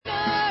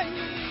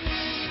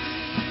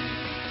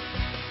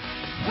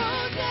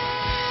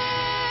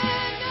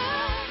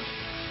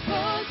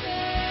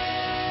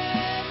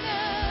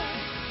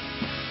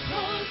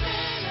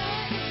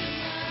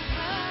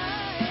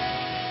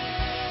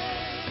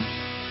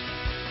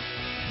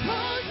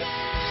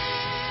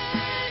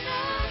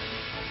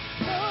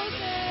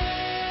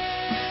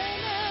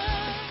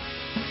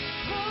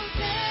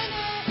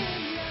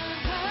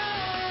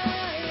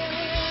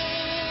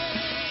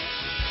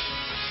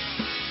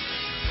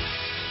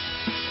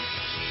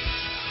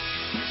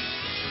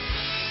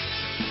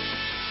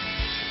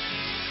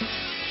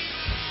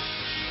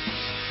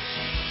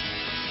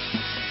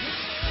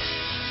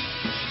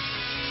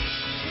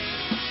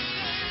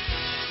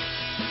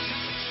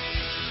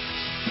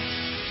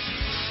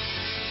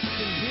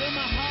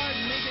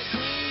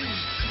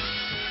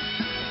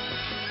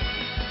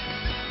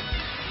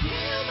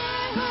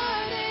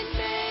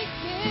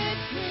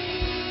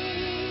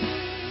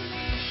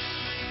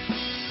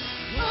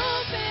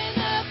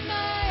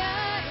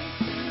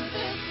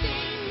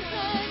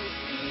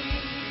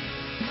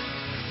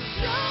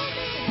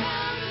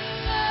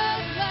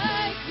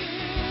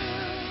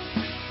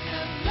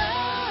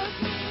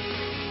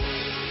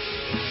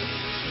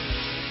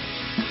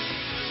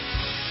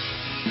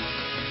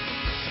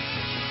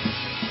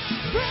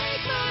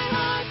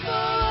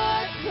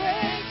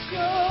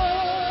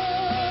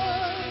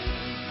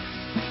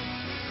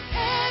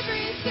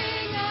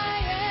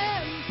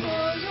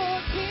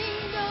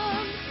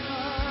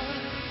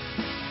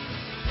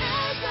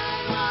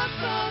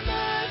from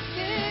us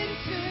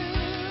into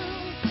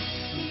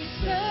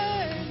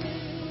eternity.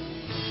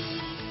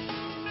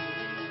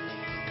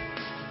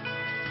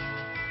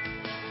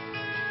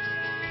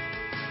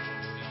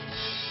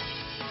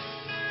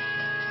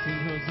 Sing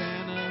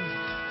Hosanna.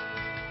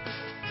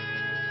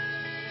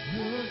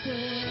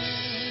 Hosanna,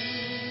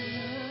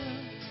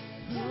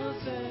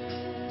 Hosanna,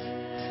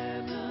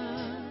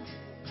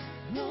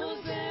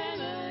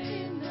 Hosanna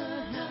in the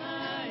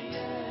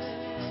highest.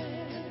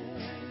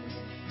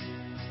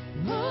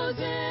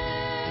 Hosanna,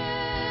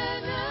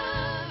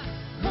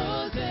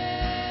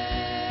 Hosanna,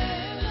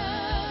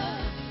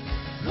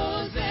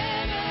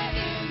 Hosanna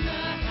in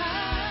the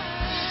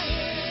highest.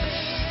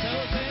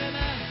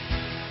 Hosanna,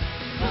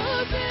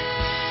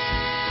 Hosanna.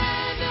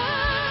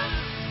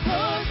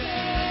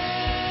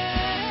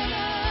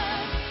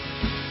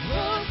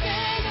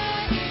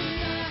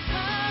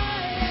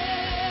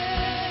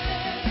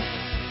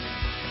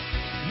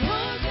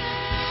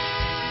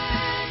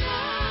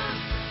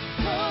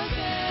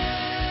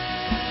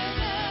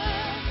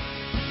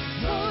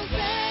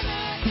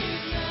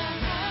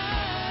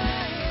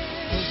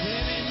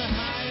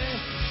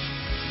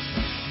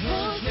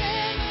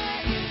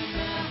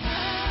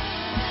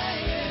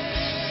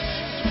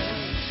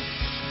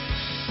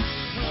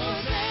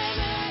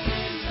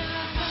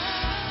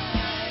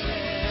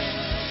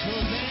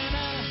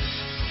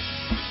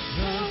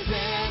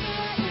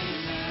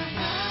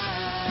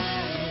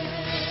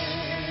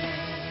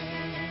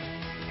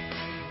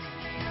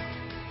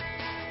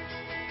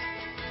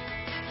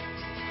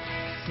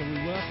 So we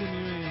welcome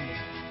you in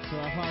to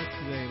our hearts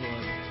today,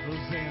 Lord.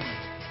 Hosanna.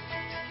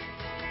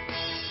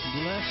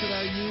 Blessed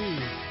are you,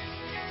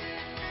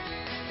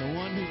 the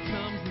one who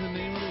comes in the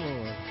name of the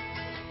Lord.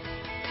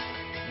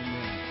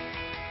 Amen.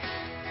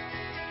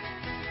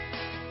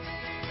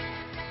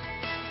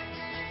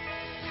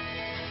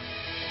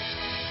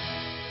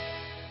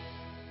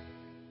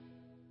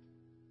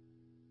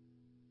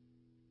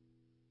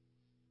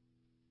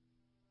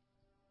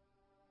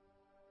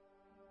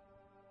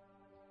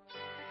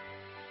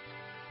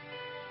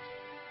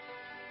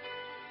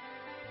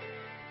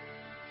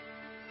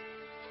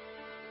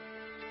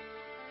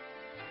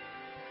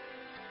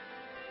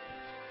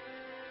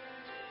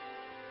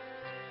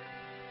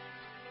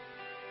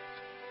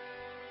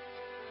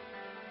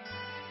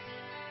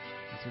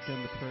 As we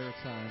come to prayer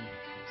time,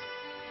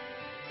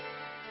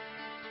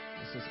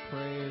 let's just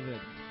pray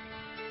that,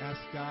 ask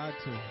God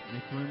to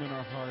make room in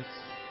our hearts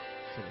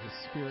so that His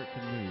Spirit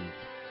can move.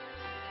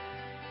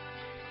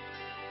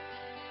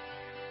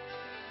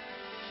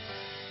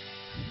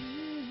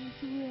 Here's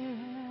where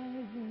I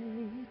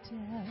lay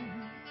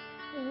down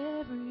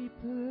every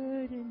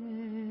burden,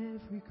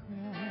 every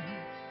crown.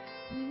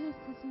 This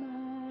is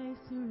my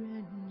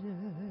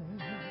surrender.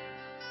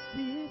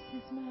 This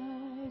is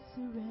my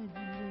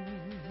surrender.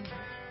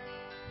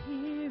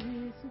 Here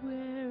is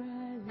where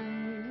I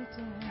lay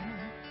down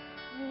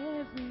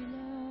every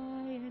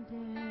lie and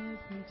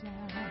every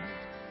doubt.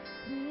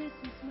 This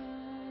is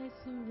my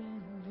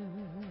surrender.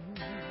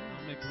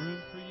 I'll make room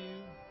for you.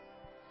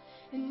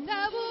 And I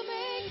will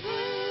make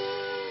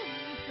room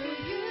for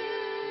you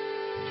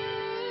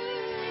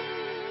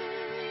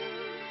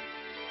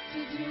to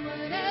do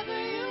whatever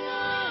you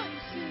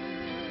want to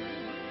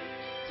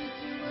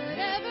do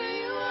whatever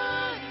you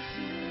want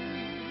to.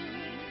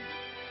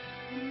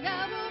 And I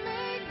will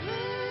make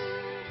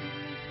room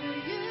for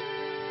you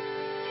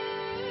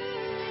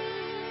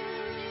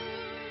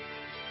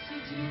to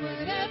do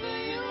whatever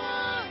you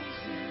want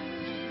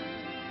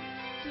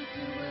to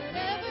do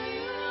whatever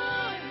you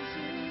want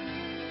to.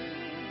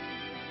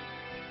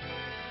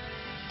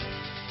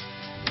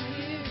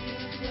 Here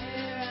is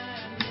where I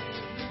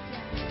lay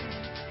down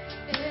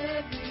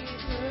every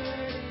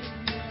burden,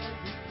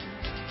 every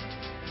crown.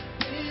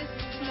 This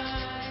is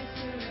my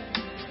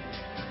surrender.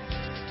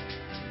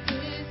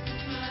 This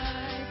is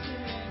my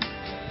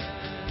surrender.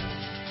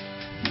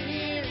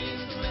 Here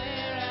is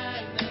where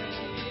I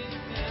lay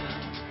it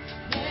down.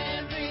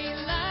 Every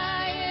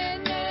lie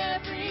and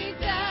every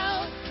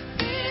doubt.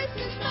 This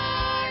is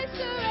my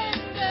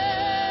surrender.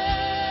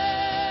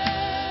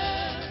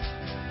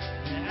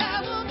 And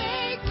I will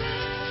make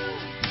room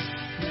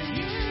for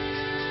you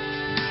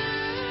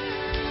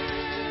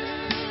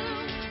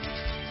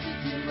to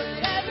do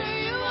whatever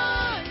you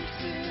want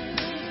to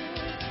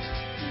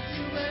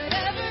do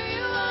whatever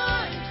you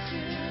want to.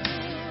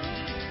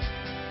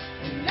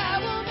 And I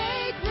will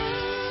make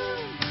room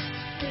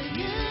for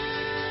you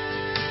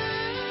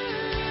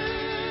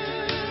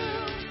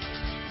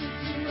to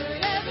do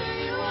whatever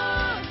you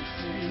want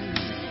to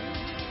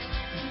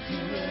do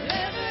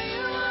whatever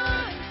you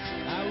want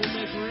to. I will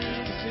make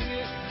room. Sing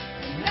it.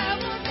 And I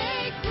will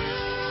make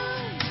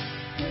room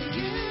for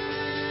you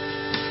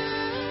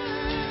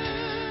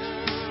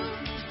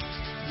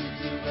to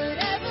do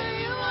whatever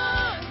you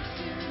want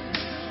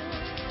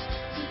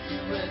to do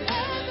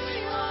whatever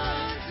you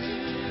want to.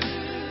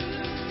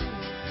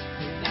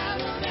 And I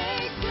will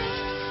make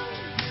room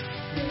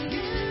for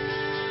you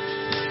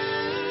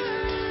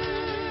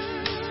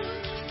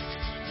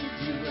to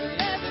do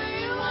whatever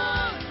you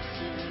want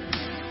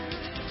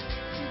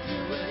to do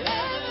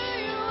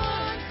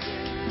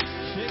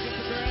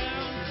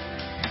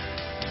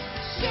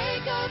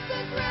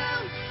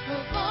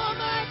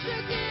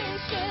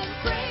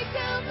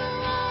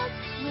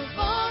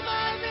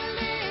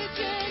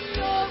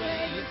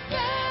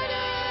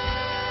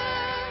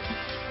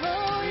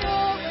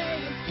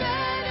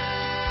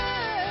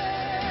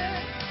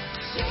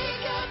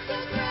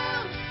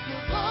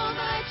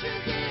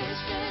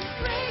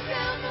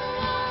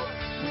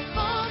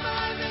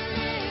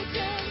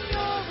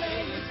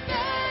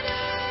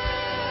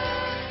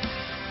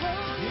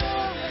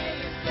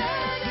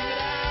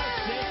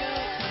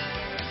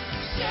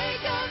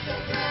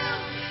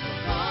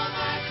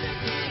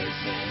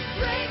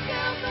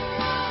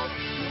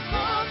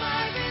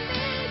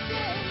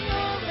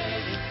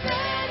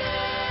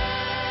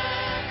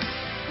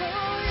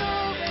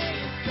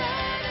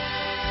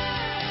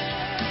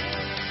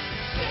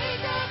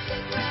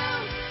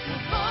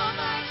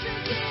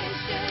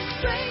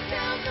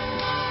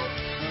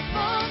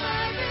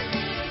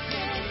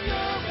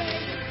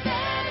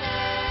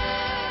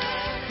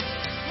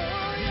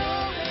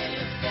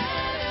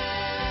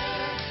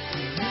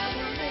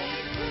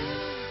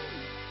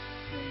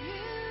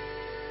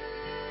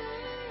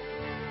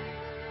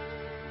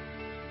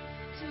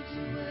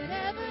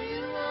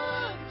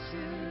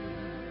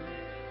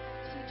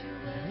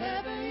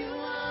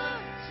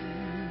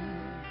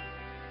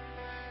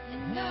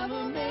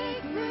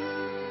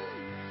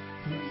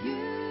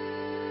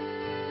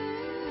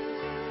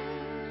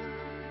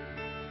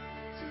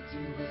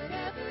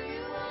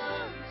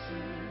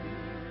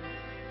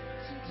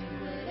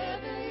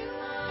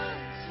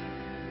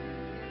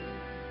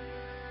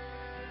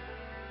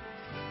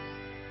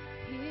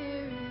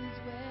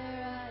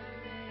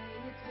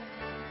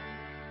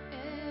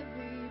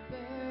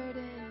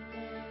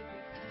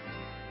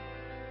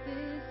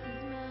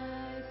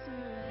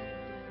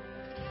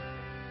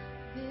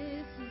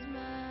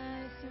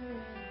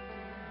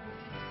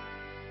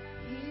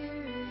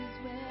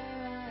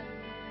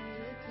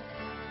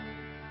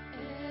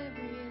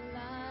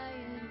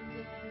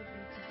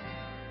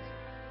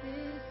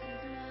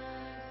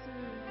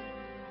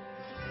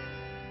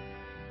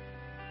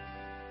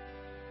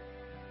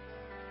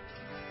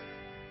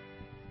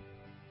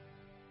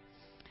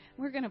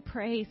We're going to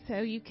pray,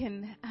 so you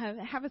can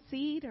have a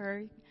seat,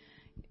 or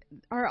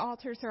our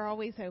altars are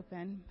always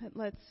open. But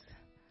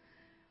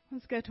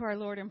let's go to our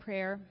Lord in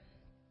prayer.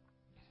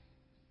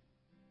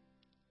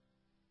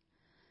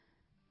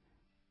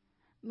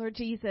 Lord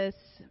Jesus,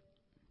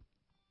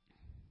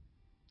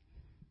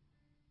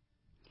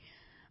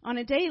 on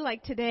a day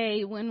like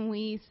today, when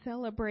we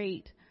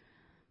celebrate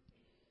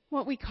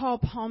what we call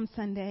Palm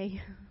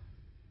Sunday,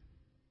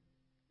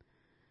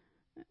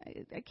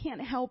 I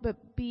can't help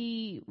but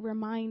be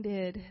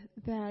reminded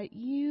that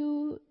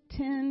you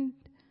tend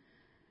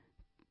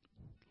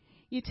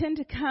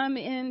to come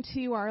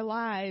into our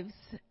lives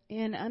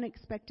in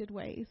unexpected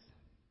ways.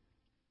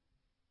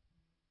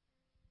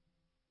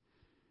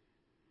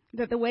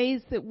 That the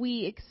ways that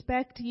we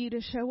expect you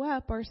to show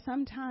up are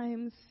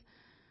sometimes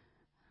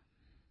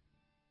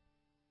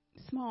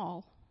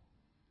small,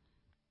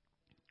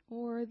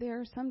 or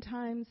they're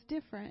sometimes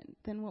different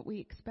than what we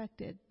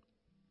expected.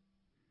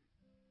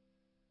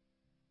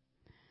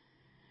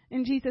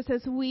 And Jesus,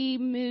 as we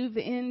move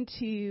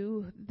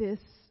into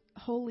this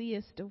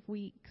holiest of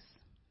weeks,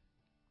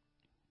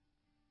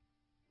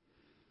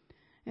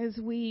 as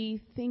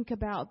we think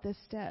about the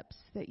steps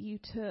that you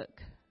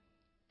took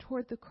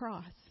toward the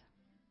cross,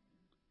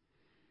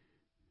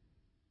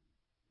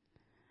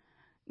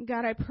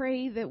 God, I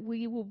pray that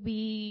we will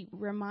be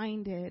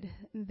reminded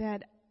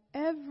that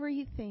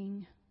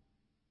everything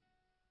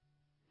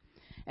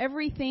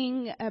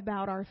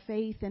about our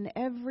faith and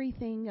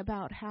everything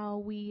about how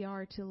we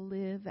are to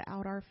live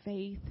out our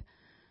faith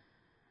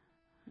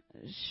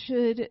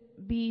should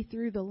be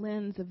through the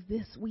lens of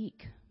this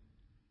week.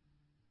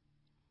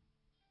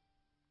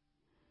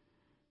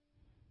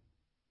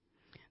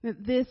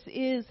 That this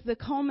is the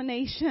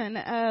culmination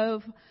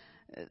of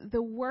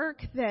the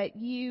work that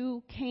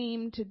you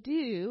came to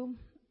do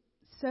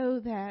so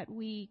that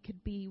we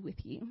could be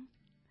with you.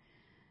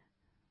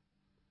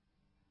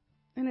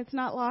 And it's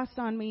not lost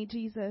on me,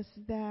 Jesus,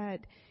 that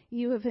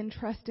you have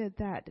entrusted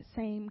that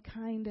same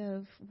kind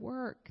of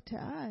work to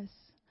us.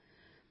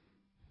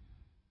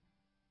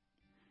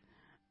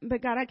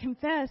 But God, I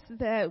confess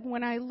that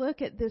when I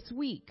look at this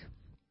week,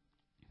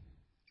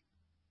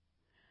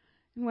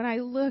 when I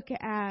look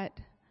at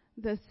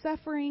the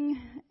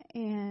suffering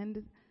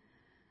and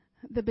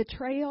the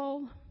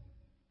betrayal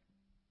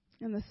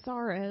and the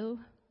sorrow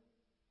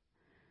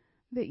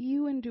that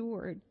you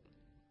endured,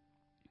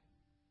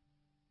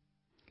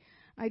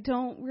 I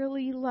don't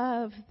really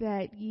love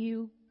that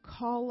you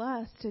call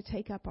us to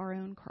take up our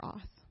own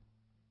cross.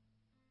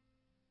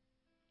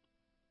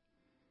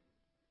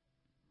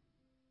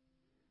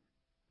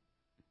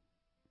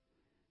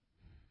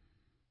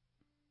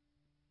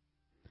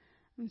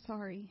 I'm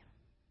sorry.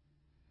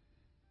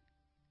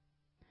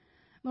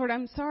 Lord,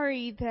 I'm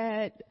sorry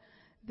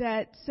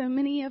that so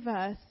many of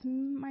us,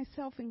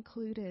 myself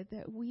included,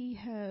 that we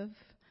have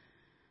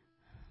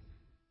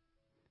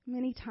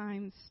many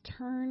times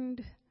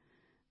turned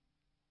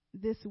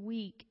this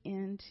week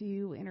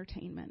into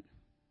entertainment.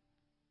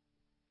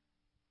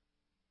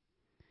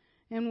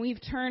 And we've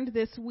turned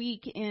this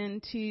week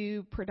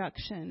into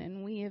production,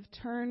 and we have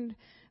turned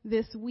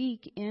this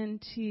week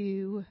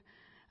into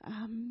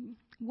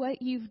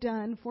what you've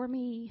done for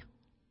me.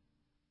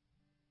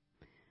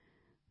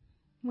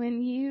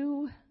 When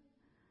you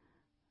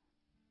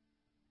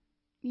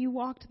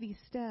walked these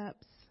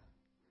steps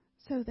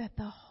so that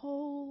the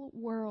whole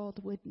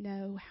world would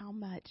know how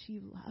much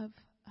you love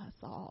us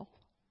all.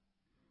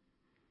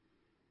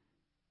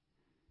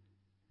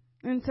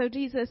 And so,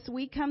 Jesus,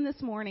 we come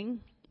this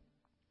morning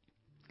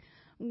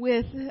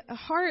with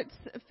hearts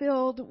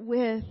filled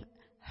with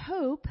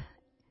hope,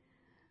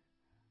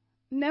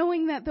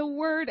 knowing that the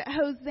word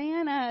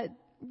Hosanna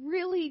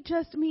really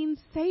just means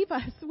save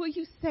us. Will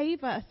you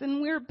save us?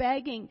 And we're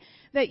begging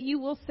that you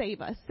will save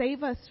us.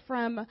 Save us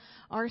from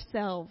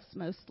ourselves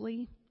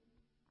mostly.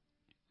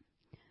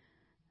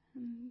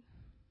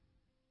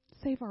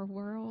 Save our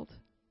world.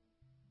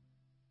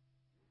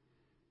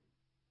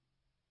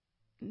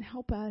 And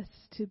help us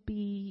to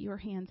be your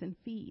hands and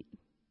feet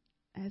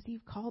as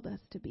you've called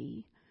us to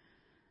be.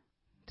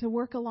 To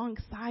work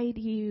alongside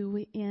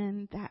you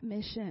in that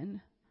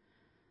mission.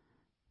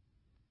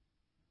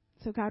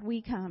 So God,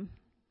 we come.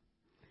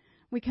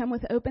 We come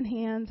with open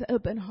hands,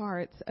 open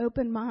hearts,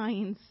 open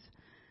minds,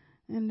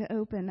 and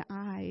open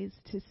eyes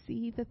to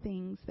see the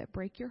things that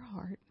break your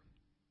heart.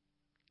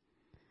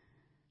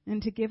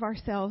 And to give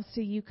ourselves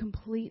to you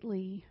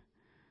completely.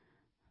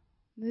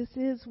 This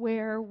is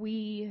where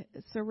we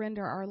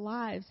surrender our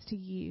lives to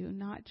you,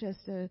 not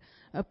just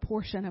a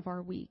portion of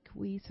our week.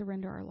 We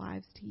surrender our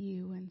lives to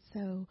you. And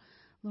so,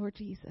 Lord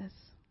Jesus,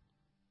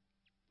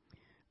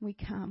 we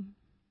come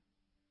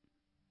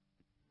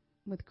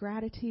with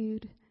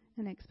gratitude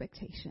and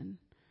expectation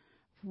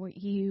for what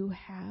you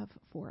have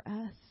for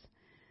us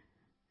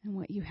and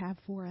what you have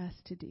for us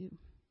to do.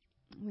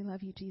 We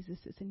love you, Jesus.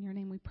 It's in your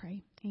name we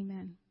pray.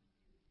 Amen.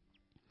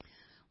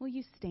 Will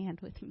you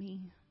stand with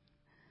me?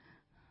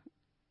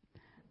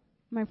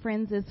 My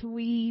friends, as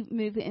we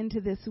move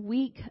into this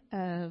week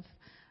of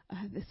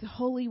this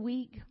Holy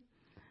Week,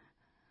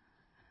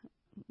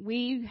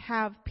 We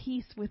have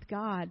peace with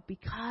God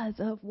because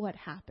of what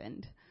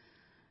happened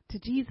to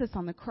Jesus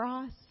on the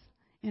cross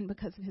and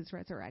because of his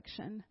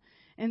resurrection.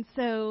 And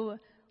so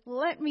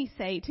let me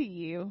say to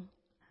you,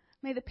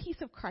 may the peace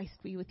of Christ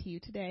be with you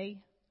today.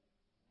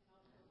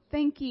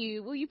 Thank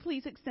you. Will you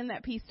please extend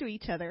that peace to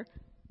each other?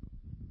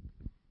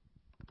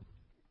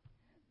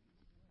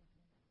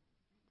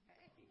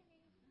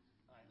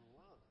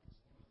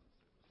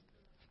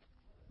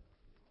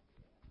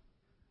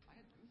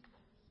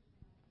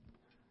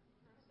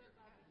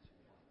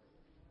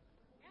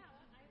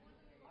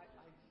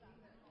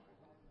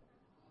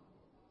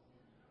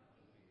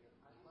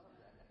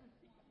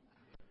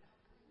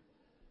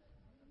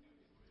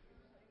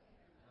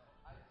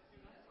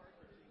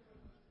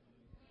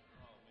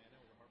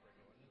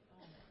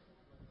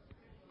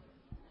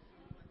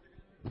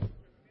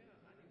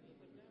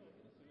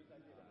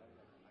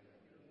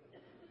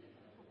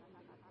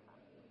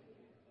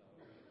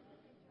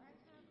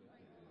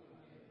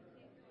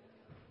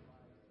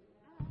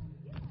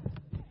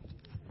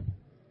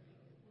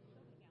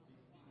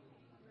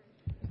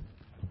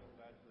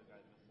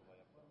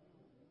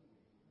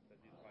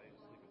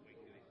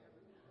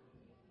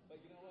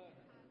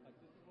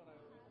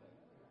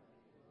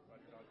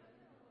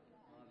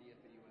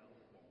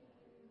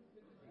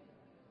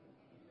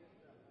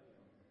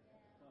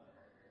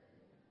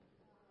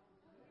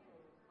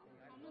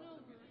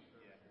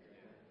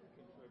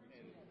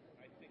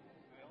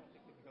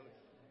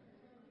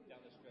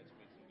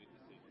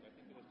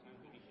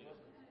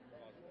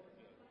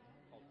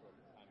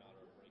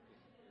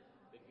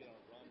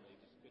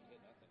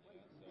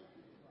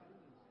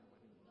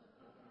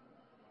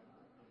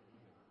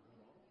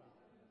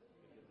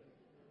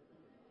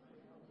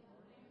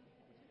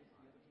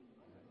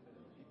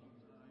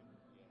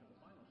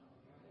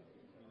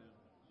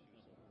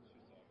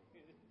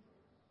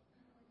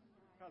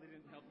 Probably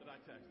didn't help that I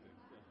texted.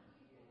 So.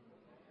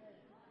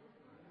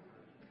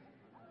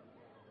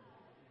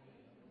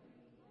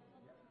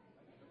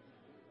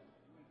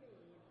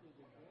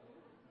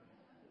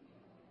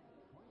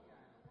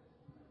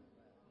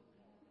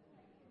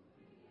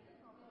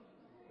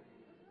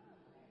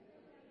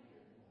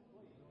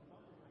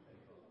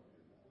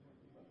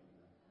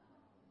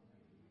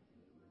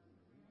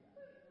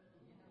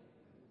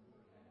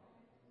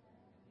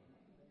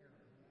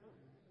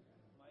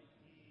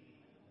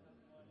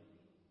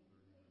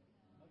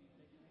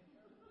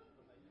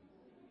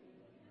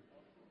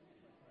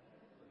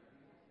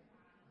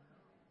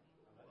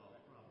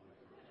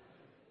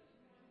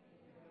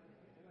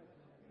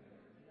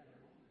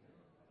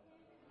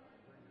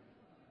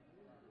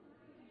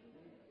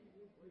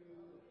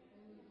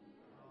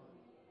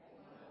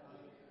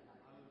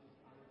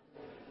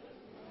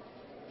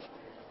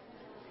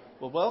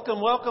 Well, welcome,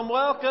 welcome,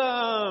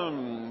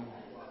 welcome.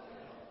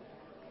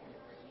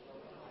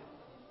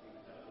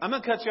 I'm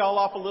going to cut you all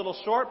off a little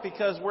short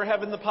because we're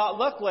having the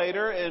potluck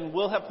later and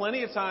we'll have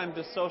plenty of time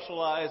to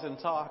socialize and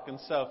talk. And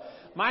so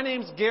my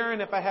name's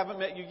Garen if I haven't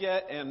met you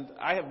yet, and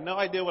I have no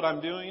idea what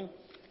I'm doing.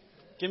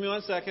 Give me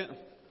 1 second.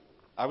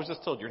 I was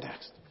just told you're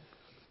next.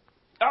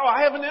 Oh,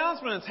 I have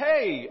announcements.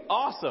 Hey,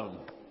 awesome.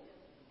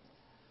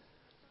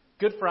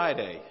 Good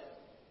Friday.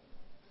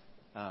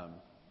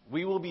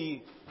 We will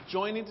be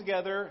joining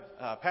together.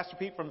 Pastor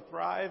Pete from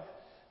Thrive,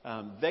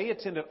 they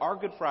attended our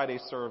Good Friday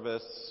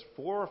service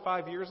 4 or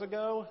 5 years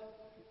ago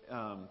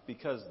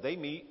because they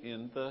meet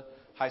in the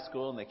high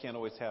school and they can't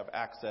always have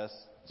access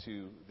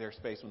to their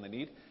space when they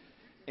need.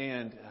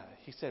 And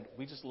he said,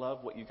 we just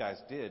love what you guys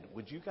did.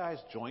 Would you guys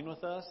join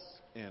with us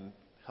and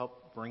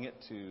help bring it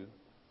to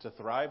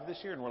Thrive this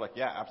year? And we're like,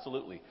 yeah,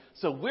 absolutely.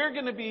 So we're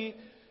going to be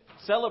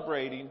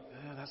celebrating,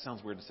 that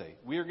sounds weird to say,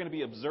 we are going to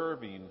be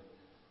observing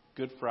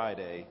Good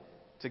Friday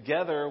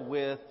together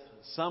with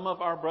some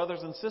of our brothers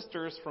and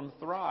sisters from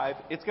Thrive.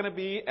 It's going to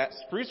be at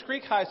Spruce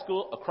Creek High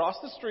School across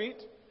the street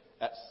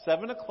at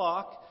 7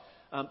 o'clock.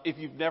 If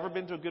you've never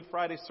been to a Good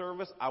Friday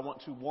service, I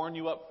want to warn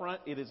you up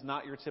front, it is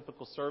not your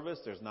typical service.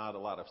 There's not a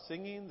lot of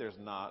singing. There's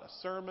not a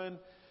sermon.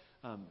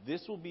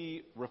 This will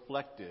be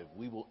reflective.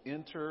 We will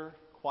enter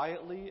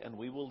quietly and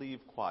we will leave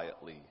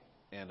quietly.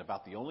 And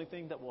about the only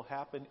thing that will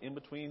happen in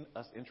between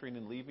us entering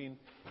and leaving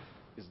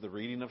is the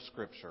reading of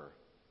Scripture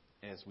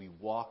as we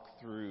walk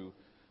through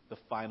the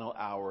final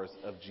hours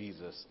of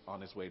Jesus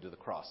on his way to the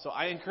cross. So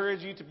I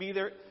encourage you to be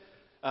there.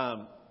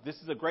 This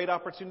is a great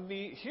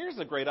opportunity. Here's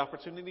a great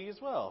opportunity as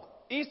well.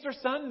 Easter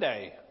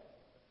Sunday.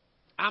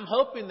 I'm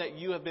hoping that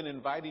you have been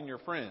inviting your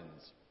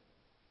friends.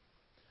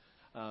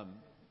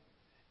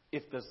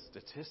 If the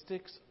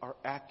statistics are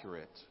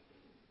accurate,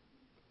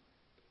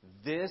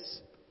 this,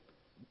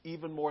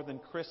 even more than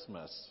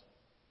Christmas,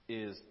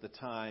 is the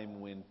time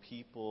when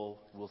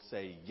people will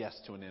say yes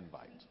to an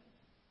invite.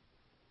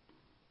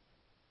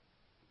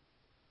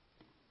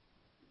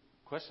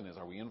 Question is,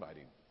 are we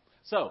inviting?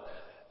 So,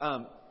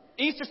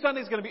 Easter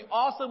Sunday is going to be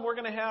awesome. We're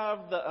going to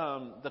have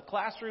the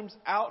classrooms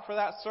out for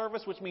that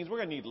service, which means we're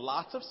going to need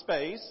lots of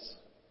space.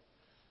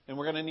 And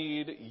we're going to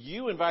need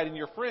you inviting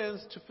your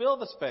friends to fill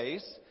the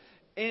space.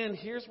 And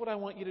here's what I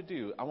want you to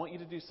do. I want you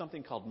to do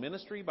something called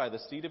ministry by the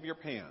seat of your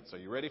pants. Are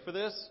you ready for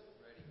this?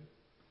 Ready.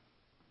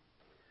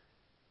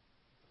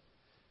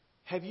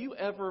 Have you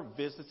ever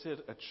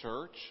visited a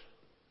church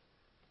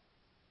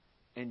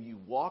and you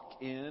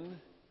walk in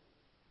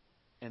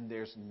and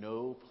there's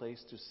no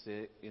place to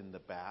sit in the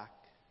back?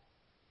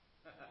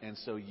 And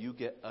so you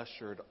get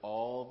ushered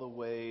all the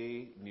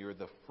way near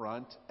the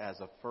front as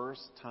a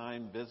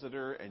first-time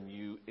visitor, and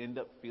you end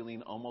up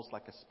feeling almost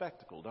like a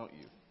spectacle, don't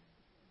you?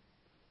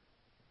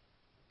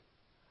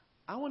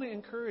 I want to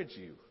encourage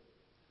you.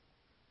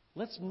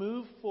 Let's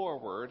move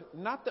forward.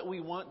 Not that we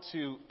want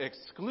to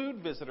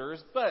exclude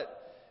visitors, but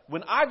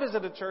when I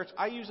visit a church,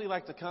 I usually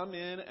like to come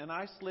in and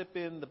I slip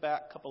in the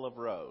back couple of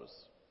rows.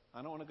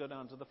 I don't want to go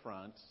down to the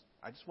front.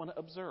 I just want to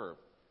observe.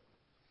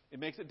 It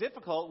makes it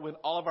difficult when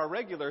all of our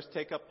regulars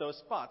take up those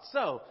spots.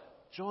 So,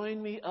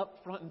 join me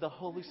up front in the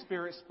Holy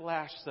Spirit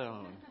splash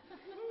zone.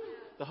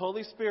 The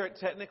Holy Spirit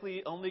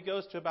technically only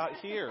goes to about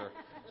here.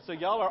 So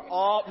y'all are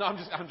all... No,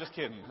 I'm just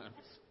kidding.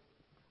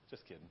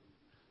 Just kidding.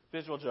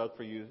 Visual joke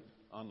for you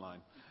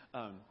online.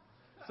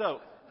 So,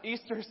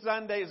 Easter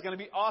Sunday is going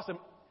to be awesome.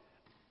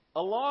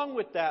 Along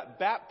with that,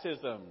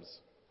 baptisms.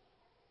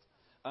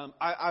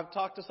 I've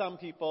talked to some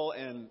people,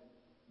 and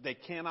they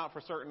cannot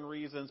for certain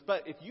reasons.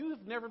 But if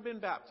you've never been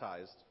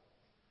baptized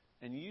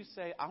and you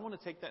say, I want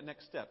to take that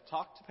next step,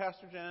 talk to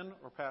Pastor Jen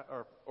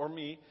or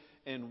me,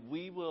 and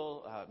we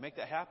will make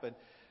that happen.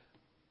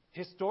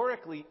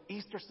 Historically,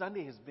 Easter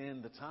Sunday has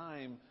been the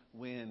time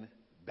when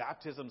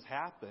baptisms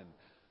happen.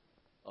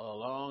 A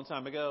long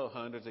time ago,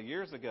 hundreds of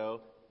years ago,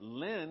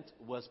 Lent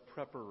was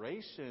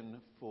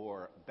preparation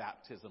for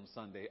Baptism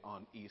Sunday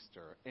on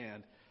Easter.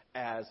 And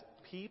as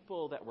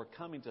people that were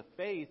coming to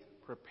faith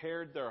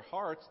prepared their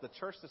hearts, the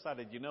church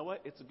decided, you know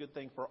what? It's a good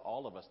thing for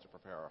all of us to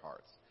prepare our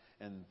hearts.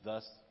 And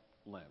thus,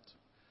 Lent.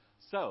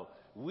 So,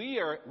 we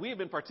have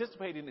been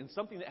participating in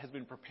something that has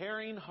been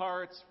preparing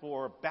hearts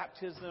for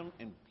baptism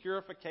and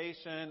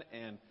purification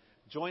and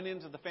join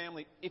into the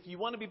family. If you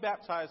want to be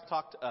baptized,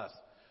 talk to us.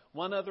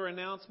 One other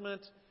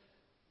announcement.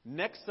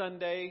 Next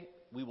Sunday,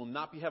 we will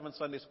not be having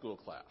Sunday school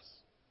class.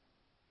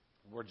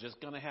 We're just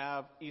going to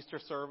have Easter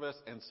service.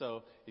 And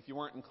so, if you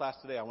weren't in class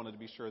today, I wanted to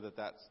be sure that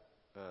that's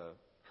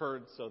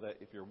heard so that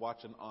if you're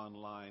watching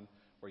online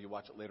or you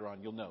watch it later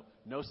on, you'll know.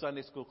 No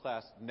Sunday school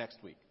class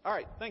next week. All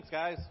right. Thanks,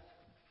 guys.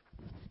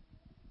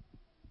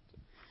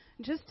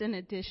 Just in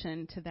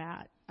addition to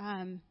that,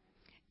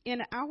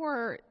 in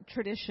our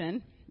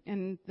tradition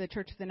in the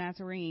Church of the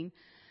Nazarene,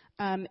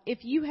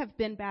 if you have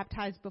been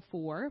baptized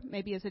before,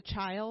 maybe as a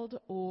child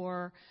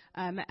or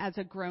as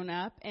a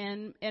grown-up,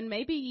 and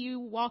maybe you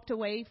walked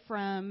away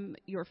from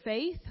your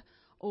faith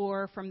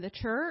or from the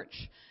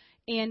church,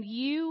 and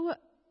you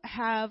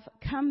have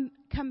come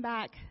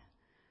back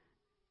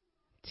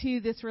to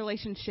this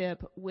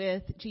relationship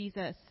with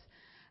Jesus,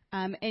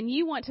 and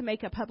you want to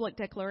make a public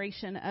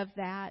declaration of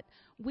that,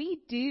 we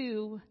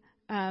don't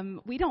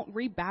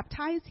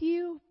rebaptize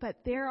you, but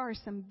there are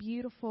some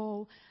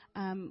beautiful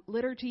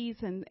liturgies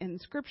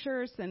and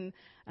scriptures and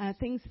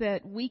things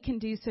that we can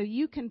do so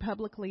you can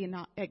publicly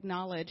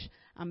acknowledge,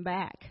 I'm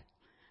back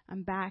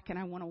and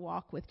I want to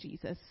walk with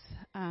Jesus.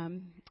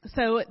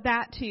 So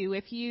that too,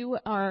 if you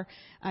are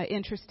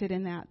interested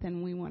in that,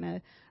 then we want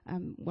to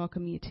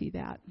welcome you to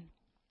that.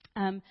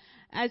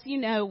 As you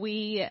know,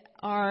 we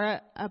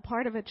are a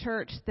part of a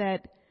church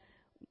that,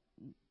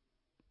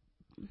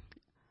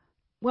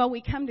 well,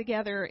 we come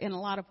together in a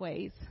lot of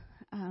ways,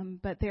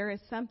 but there is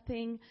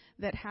something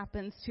that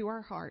happens to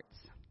our hearts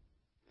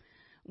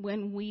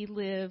when we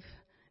live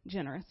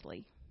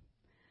generously.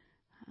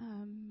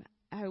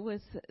 I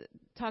was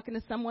talking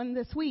to someone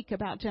this week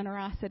about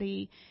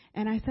generosity,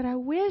 and I said, I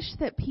wish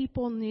that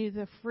people knew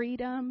the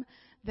freedom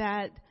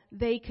that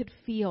they could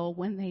feel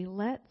when they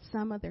let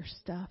some of their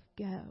stuff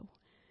go,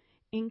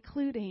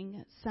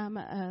 including some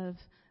of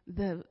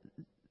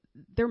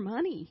their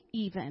money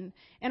even.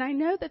 And I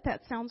know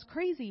that sounds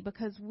crazy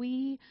because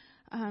we're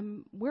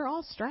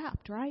all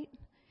strapped, right?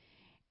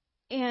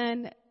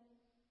 And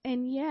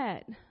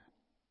yet,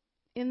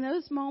 in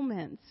those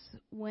moments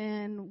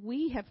when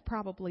we have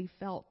probably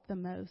felt the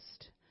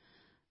most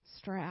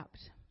strapped,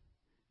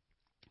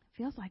 it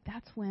feels like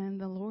that's when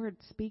the Lord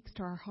speaks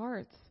to our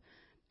hearts.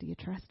 Do you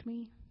trust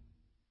me?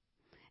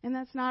 And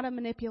that's not a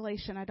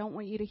manipulation. I don't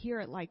want you to hear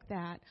it like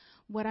that.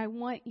 What I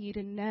want you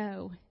to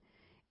know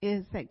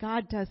is that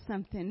God does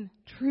something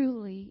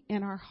truly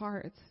in our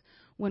hearts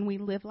when we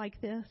live like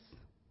this.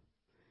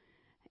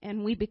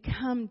 And we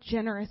become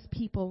generous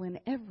people in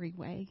every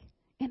way.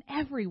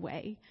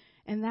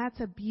 And that's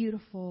a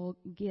beautiful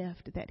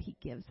gift that He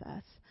gives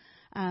us.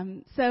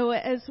 So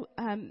as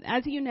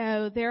you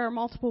know, there are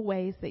multiple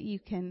ways that you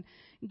can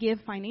give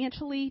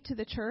financially to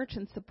the church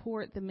and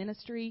support the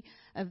ministry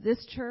of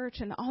this church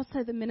and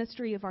also the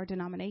ministry of our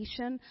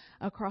denomination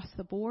across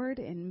the board.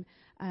 And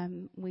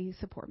we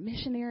support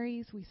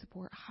missionaries, we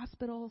support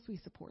hospitals, we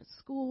support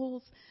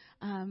schools.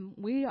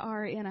 We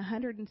are in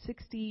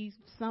 160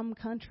 some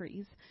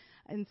countries.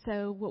 And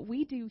so what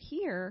we do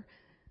here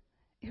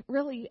it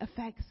really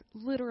affects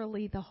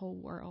literally the whole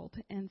world.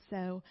 And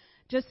so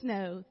just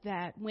know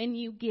that when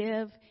you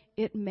give,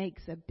 it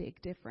makes a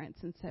big difference.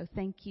 And so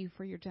thank you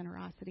for your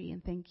generosity,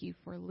 and thank you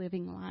for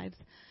living lives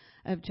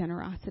of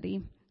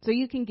generosity. So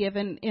you can give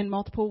in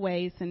multiple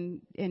ways,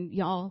 and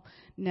y'all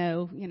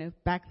know,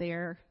 back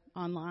there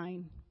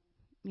online,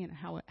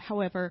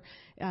 however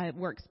it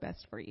works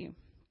best for you.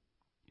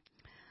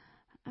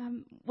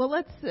 Well,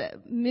 let's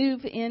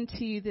move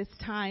into this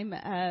time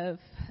of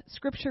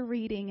scripture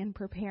reading and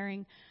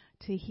preparing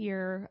to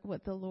hear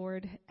what the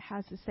Lord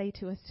has to say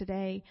to us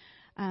today.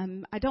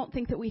 I don't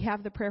think that we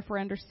have the prayer for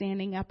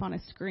understanding up on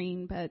a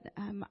screen, but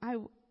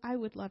I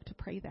would love to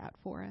pray that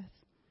for us.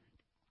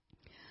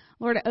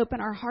 Lord, open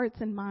our hearts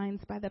and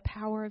minds by the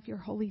power of your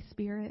Holy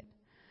Spirit,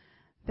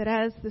 that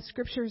as the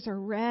scriptures are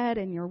read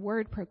and your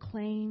word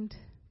proclaimed,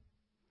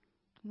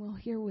 we'll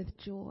hear with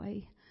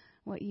joy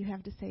what you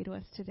have to say to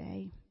us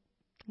today.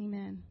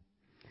 Amen.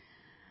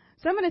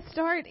 So I'm going to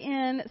start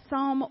in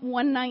Psalm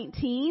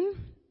 119.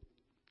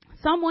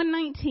 Psalm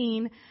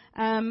 119,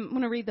 I'm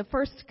going to read the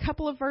first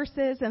couple of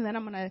verses, and then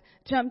I'm going to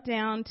jump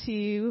down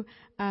to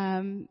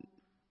some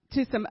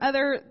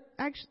other,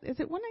 actually,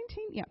 is it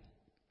 119? Yeah.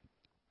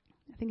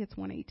 I think it's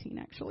 118,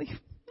 actually.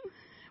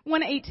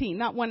 118,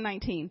 not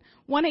 119.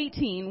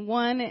 118,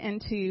 1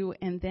 and 2,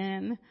 and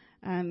then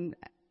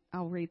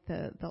I'll read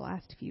the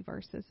last few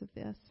verses of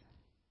this.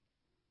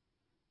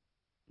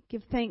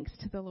 Give thanks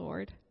to the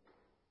Lord,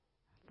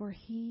 for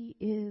he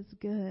is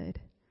good.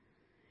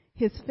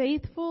 His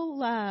faithful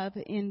love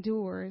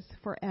endures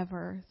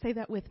forever. Say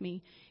that with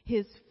me.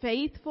 His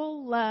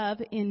faithful love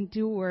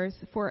endures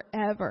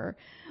forever.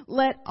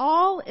 Let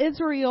all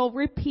Israel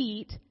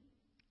repeat,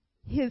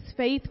 his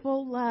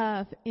faithful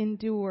love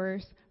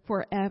endures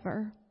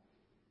forever.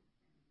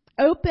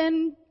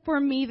 Open for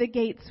me the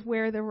gates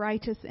where the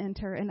righteous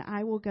enter, and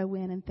I will go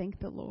in and thank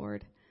the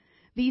Lord.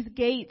 These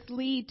gates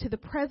lead to the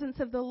presence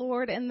of the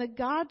Lord, and the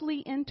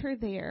godly enter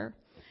there.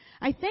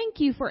 I thank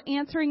you for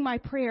answering my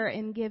prayer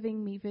and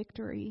giving me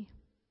victory.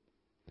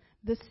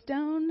 The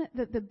stone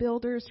that the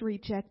builders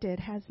rejected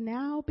has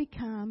now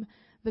become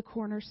the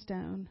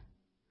cornerstone.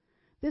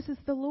 This is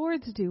the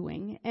Lord's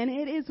doing, and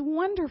it is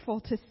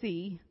wonderful to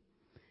see.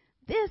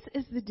 This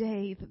is the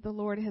day that the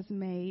Lord has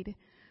made.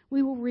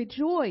 We will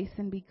rejoice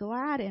and be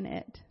glad in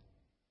it.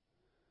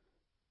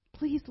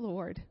 Please,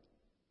 Lord,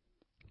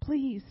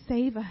 please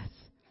save us.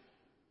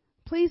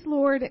 Please,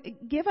 Lord,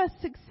 give us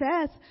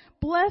success.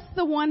 Bless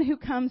the one who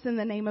comes in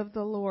the name of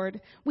the Lord.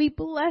 We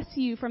bless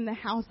you from the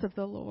house of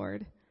the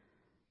Lord.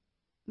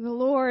 The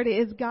Lord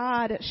is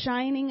God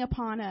shining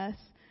upon us.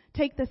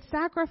 Take the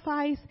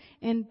sacrifice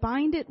and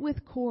bind it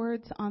with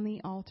cords on the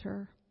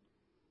altar.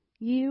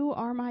 You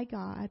are my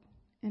God,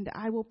 and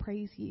I will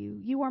praise you.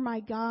 You are my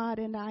God,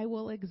 and I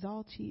will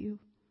exalt you.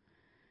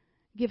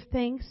 Give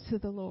thanks to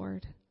the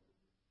Lord,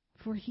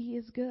 for he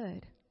is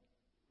good.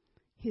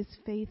 His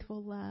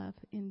faithful love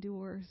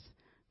endures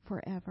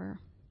forever.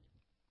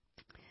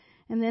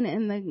 And then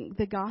in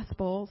the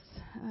Gospels,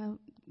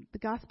 the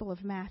Gospel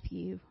of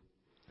Matthew,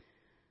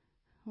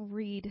 we'll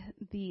read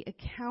the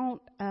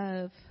account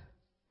of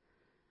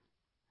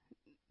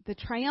the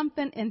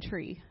triumphant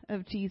entry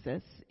of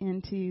Jesus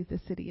into the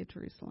city of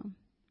Jerusalem.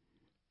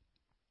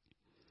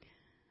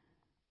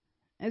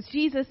 As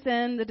Jesus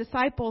and the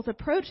disciples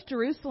approached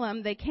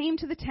Jerusalem, they came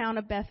to the town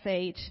of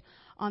Bethphage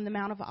on the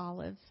Mount of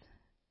Olives.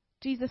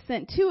 Jesus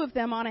sent 2 of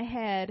them on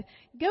ahead.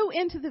 Go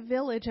into the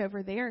village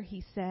over there,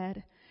 he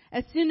said.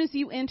 As soon as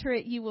you enter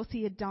it, you will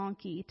see a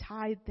donkey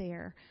tied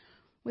there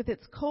with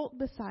its colt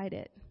beside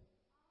it.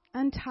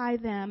 Untie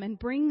them and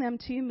bring them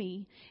to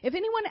me. If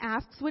anyone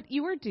asks what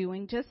you are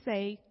doing, just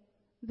say,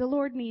 the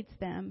Lord needs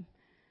them,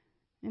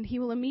 and he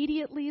will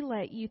immediately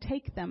let you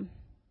take them.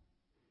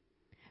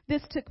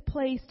 This took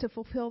place to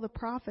fulfill the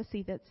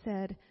prophecy that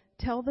said,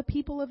 tell the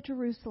people of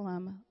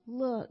Jerusalem,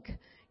 look,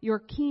 your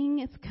king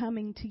is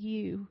coming to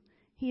you.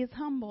 He is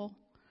humble,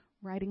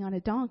 riding on a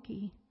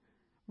donkey's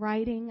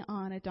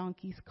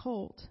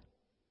colt.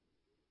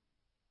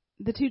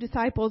 The 2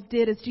 disciples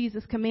did as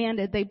Jesus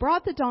commanded. They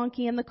brought the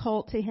donkey and the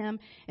colt to him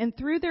and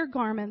threw their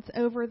garments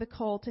over the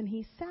colt, and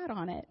he sat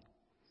on it.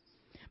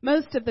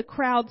 Most of the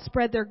crowd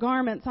spread their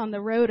garments on the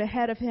road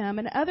ahead of him,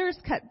 and others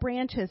cut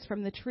branches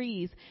from the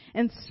trees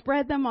and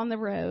spread them on the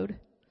road.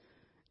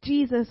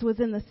 Jesus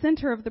was in the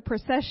center of the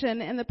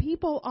procession, and the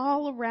people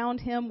all around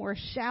him were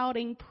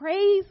shouting,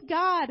 praise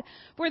God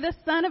for the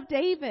Son of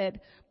David.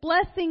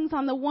 Blessings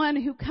on the one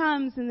who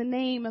comes in the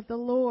name of the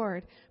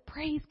Lord.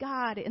 Praise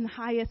God in the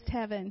highest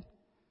heaven.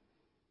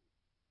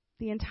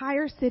 The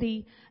entire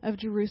city of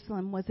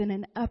Jerusalem was in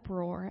an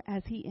uproar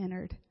as he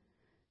entered.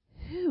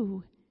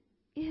 Who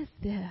is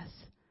this?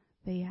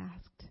 They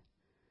asked.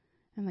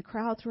 And the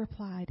crowds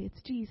replied,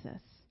 it's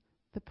Jesus,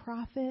 the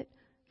prophet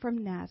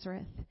from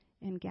Nazareth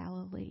in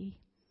Galilee.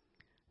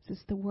 This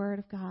is the word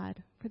of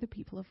God for the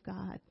people of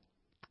God.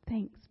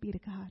 Thanks be to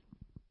God.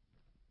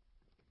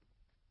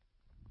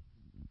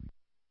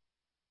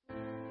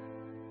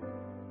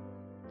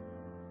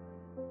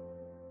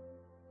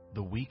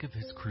 The week of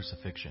his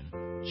crucifixion,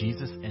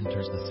 Jesus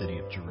enters the city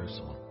of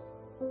Jerusalem.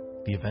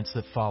 The events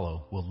that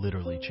follow will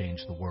literally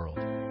change the world.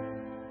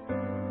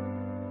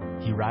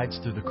 He rides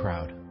through the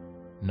crowd,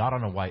 not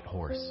on a white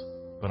horse,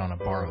 but on a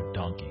borrowed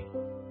donkey.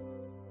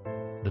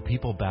 The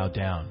people bow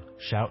down,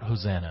 shout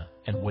Hosanna,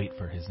 and wait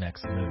for his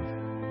next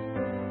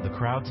move. The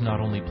crowds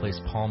not only place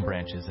palm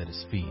branches at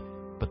his feet,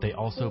 but they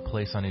also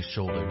place on his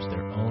shoulders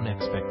their own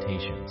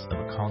expectations of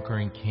a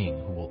conquering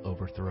king who will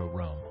overthrow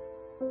Rome.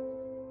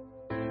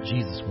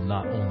 Jesus will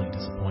not only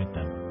disappoint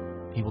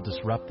them, he will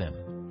disrupt them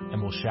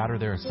and will shatter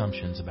their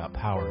assumptions about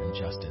power and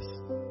justice.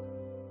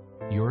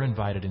 You're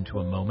invited into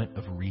a moment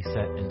of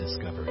reset and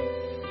discovery,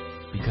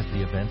 because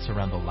the events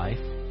around the life,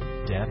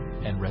 death,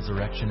 and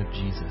resurrection of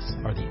Jesus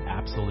are the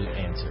absolute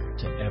answer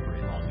to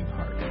every longing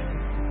heart.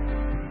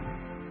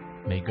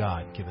 May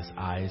God give us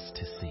eyes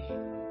to see.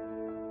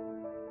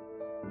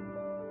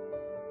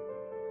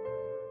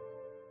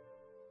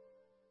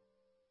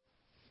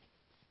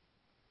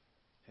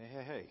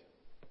 Hey.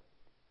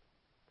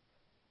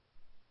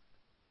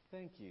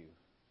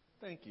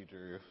 Thank you,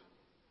 Drew.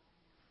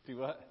 Do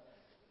what?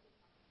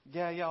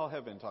 Yeah, y'all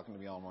have been talking to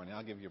me all morning.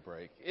 I'll give you a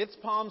break. It's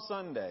Palm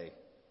Sunday.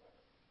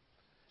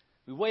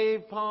 We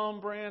wave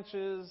palm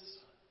branches,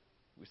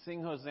 we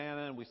sing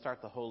Hosanna, and we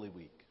start the Holy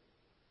Week.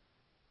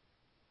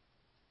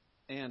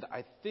 And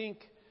I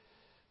think,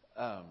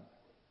 so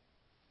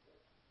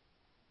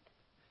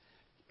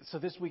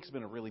this week's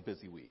been a really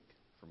busy week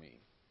for me.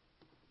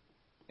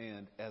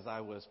 And as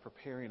I was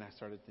preparing, I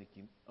started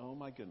thinking, oh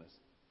my goodness,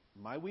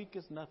 my week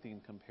is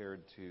nothing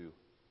compared to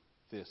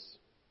this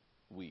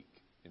week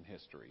in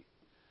history.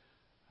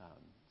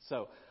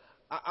 So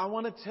I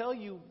want to tell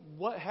you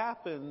what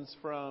happens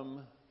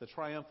from the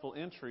triumphal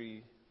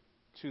entry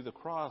to the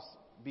cross,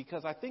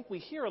 because I think we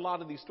hear a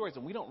lot of these stories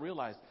and we don't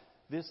realize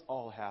this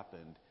all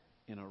happened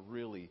in a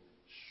really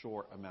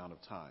short amount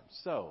of time.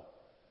 So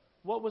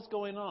what was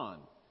going on?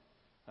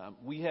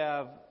 We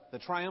have the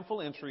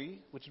triumphal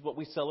entry, which is what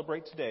we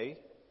celebrate today.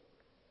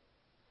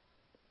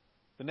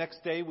 The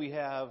next day we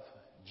have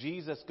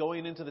Jesus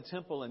going into the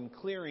temple and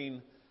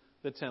clearing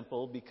the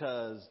temple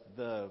because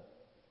the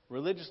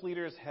religious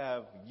leaders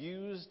have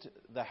used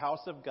the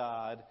house of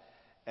God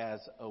as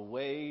a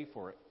way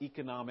for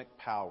economic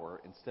power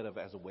instead of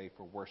as a way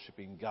for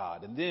worshiping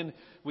God. And then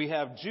we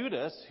have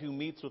Judas, who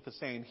meets with the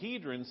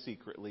Sanhedrin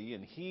secretly,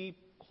 and he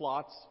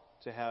plots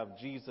to have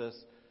Jesus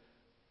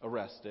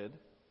arrested.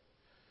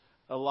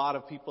 A lot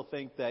of people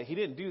think that he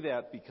didn't do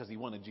that because he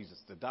wanted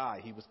Jesus to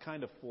die. He was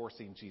kind of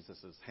forcing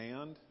Jesus'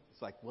 hand.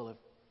 It's like, well,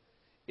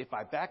 if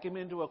I back him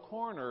into a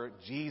corner,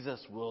 Jesus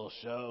will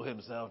show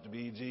himself to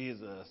be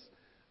Jesus.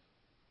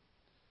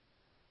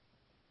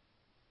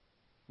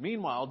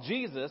 Meanwhile,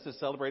 Jesus is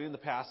celebrating the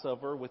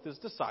Passover with his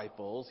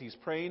disciples. He's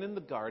praying in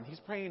the garden.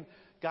 He's praying,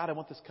 God, I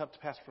want this cup to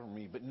pass from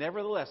me. But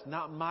nevertheless,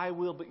 not my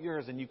will but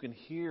yours. And you can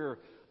hear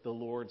the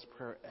Lord's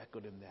Prayer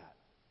echoed in that.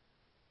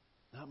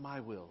 Not my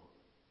will,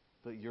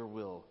 but your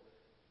will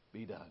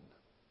be done.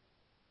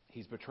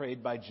 He's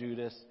betrayed by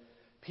Judas.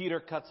 Peter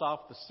cuts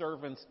off the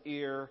servant's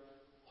ear.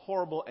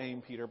 Horrible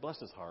aim, Peter.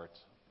 Bless his heart.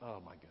 Oh,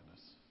 my goodness.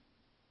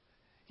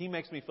 He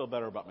makes me feel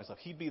better about myself.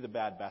 He'd be the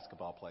bad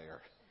basketball player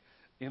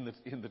in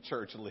the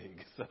church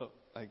league. So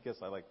I guess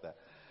I like that.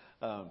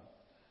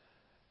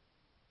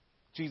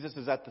 Jesus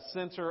is at the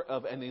center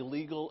of an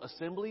illegal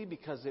assembly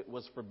because it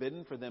was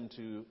forbidden for them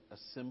to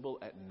assemble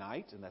at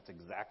night, and that's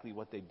exactly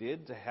what they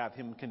did to have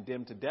him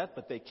condemned to death.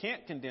 But they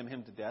can't condemn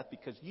him to death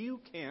because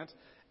you can't,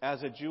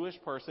 as a Jewish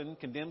person,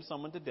 condemn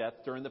someone to death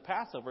during the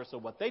Passover. So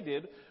what they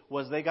did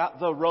was they got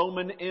the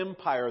Roman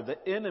Empire,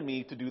 the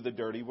enemy, to do the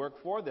dirty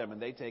work for them,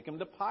 and they take him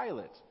to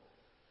Pilate.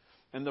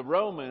 And the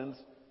Romans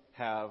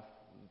have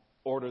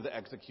ordered the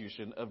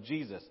execution of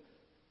Jesus.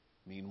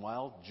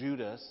 Meanwhile,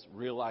 Judas,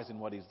 realizing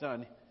what he's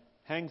done,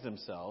 hangs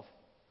himself.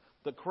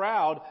 The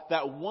crowd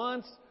that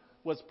once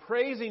was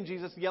praising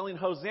Jesus, yelling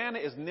Hosanna,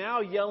 is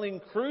now yelling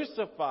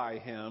crucify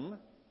him.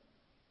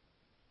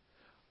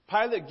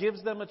 Pilate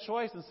gives them a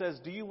choice and says,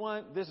 do you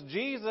want this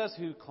Jesus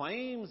who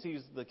claims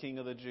he's the king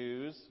of the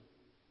Jews,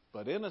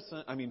 but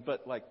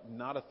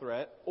not a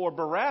threat, or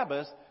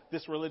Barabbas,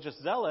 this religious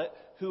zealot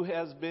who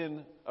has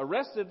been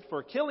arrested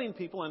for killing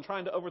people and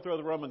trying to overthrow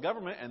the Roman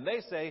government? And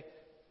they say,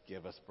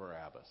 give us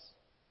Barabbas.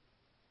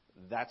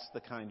 That's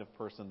the kind of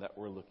person that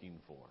we're looking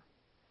for.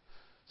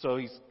 So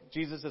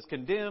Jesus is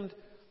condemned.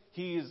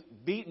 He's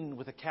beaten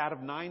with a cat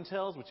of nine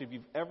tails, which if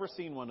you've ever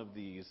seen one of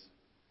these,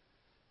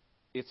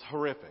 it's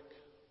horrific.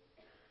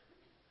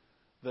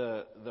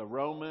 The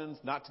Romans,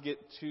 not to get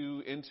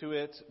too into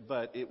it,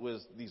 but it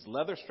was these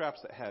leather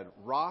straps that had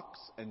rocks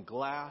and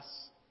glass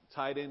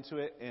tied into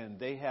it, and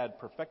they had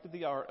perfected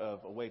the art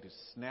of a way to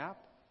snap,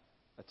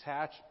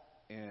 attach,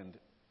 and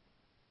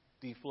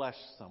deflesh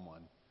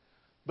someone.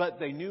 But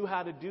they knew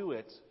how to do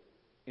it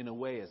in a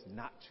way as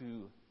not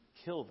to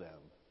kill them,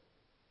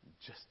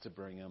 just to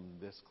bring them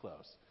this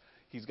close.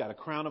 He's got a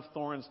crown of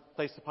thorns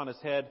placed upon his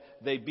head.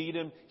 They beat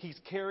him. He's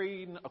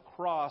carrying a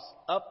cross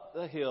up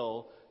the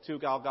hill to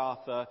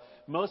Golgotha.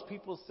 Most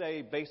people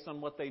say, based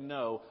on what they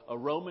know, a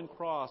Roman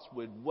cross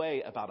would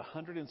weigh about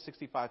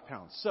 165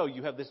 pounds. So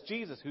you have this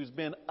Jesus who's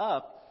been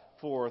up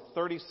for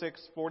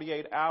 36,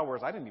 48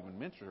 hours. I didn't even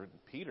mention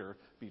Peter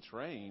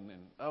betraying.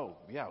 And, oh,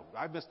 yeah,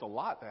 I missed a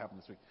lot that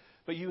happened this week.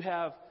 But you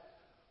have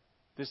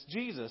this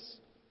Jesus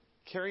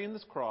carrying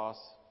this cross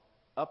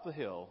up the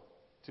hill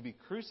to be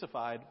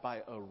crucified by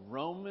a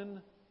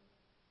Roman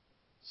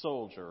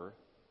soldier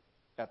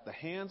at the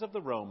hands of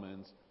the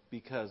Romans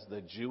because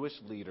the Jewish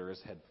leaders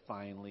had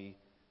finally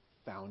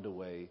found a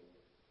way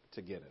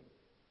to get him.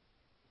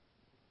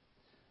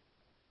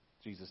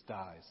 Jesus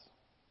dies.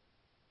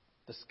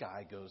 The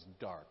sky goes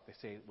dark. They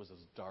say it was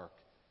as dark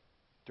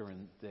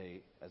during the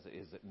day as it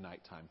is at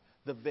nighttime.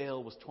 The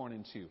veil was torn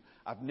in two.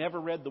 I've never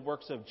read the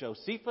works of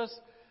Josephus,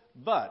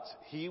 but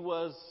he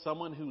was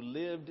someone who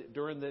lived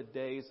during the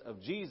days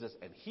of Jesus,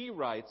 and he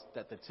writes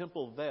that the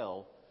temple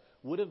veil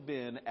would have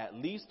been at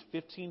least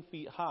 15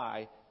 feet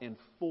high and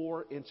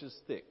 4 inches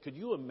thick. Could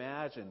you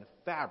imagine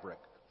fabric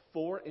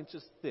 4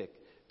 inches thick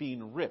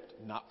being ripped,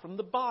 not from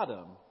the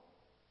bottom,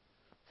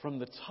 from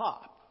the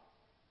top,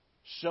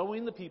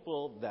 showing the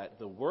people that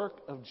the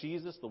work of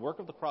Jesus, the work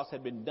of the cross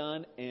had been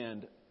done,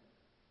 and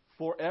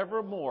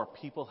forevermore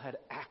people had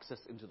access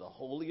into the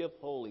Holy of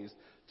Holies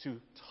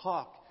to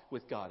talk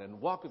with God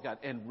and walk with God,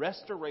 and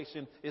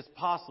restoration is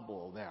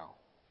possible now.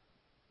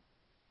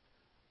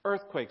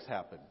 Earthquakes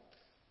happen.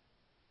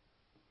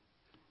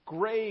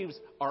 Graves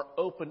are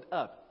opened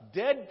up.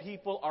 Dead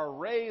people are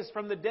raised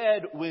from the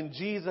dead when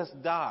Jesus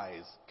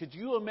dies. Could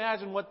you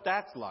imagine what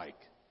that's like?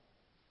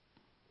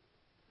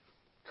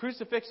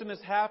 Crucifixion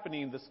is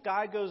happening. The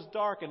sky goes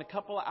dark, and a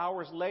couple of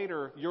hours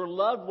later, your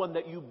loved one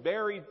that you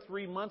buried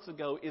 3 months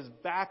ago is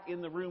back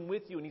in the room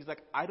with you. And he's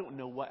like, I don't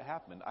know what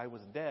happened. I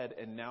was dead,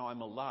 and now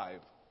I'm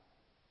alive.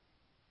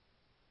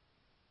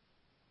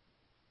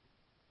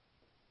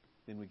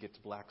 Then we get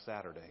to Black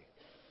Saturday,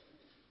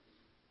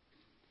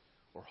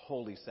 or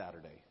Holy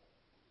Saturday.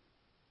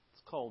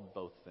 It's called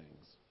both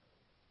things.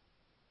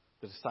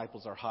 The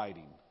disciples are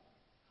hiding.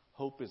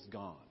 Hope is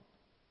gone.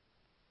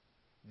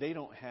 They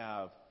don't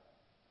have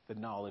the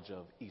knowledge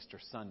of Easter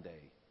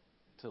Sunday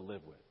to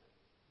live with.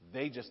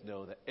 They just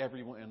know that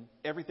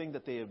everything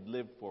that they have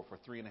lived for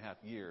 3.5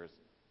 years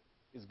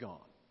is gone.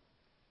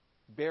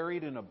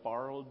 Buried in a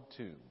borrowed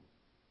tomb.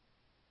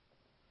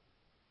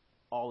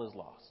 All is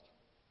lost.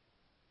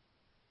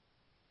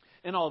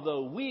 And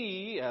although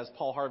we, as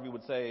Paul Harvey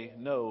would say,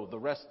 know the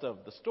rest of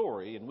the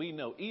story, and we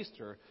know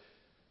Easter,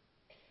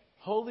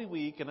 Holy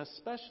Week, and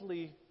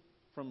especially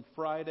from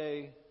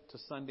Friday to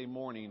Sunday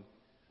morning,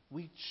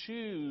 we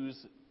choose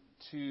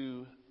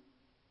to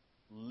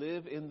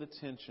live in the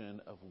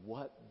tension of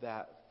what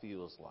that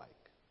feels like.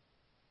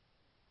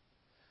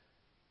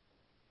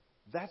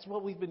 That's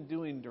what we've been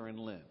doing during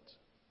Lent.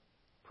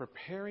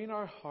 Preparing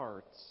our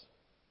hearts,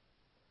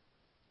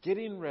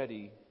 getting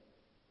ready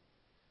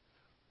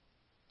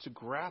to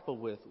grapple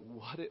with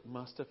what it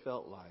must have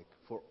felt like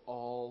for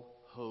all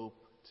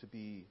hope to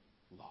be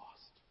lost.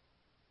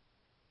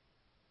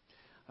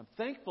 I'm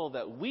thankful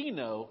that we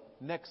know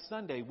next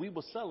Sunday we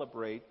will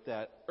celebrate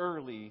that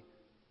early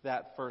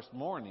that first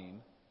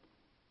morning,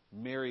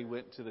 Mary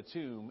went to the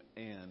tomb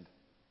and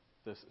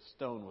the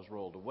stone was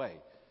rolled away.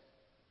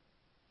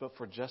 But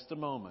for just a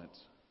moment,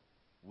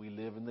 we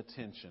live in the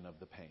tension of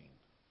the pain.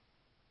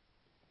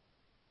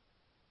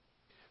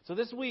 So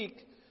this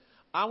week,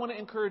 I want to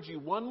encourage you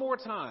one more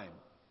time.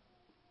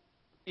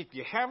 If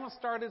you haven't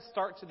started,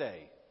 start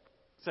today.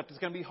 Except it's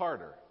going to be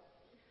harder.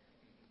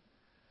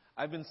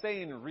 I've been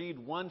saying read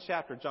one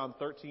chapter, John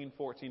 13,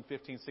 14,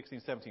 15,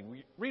 16,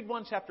 17. Read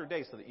one chapter a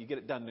day so that you get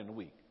it done in a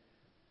week.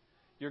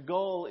 Your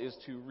goal is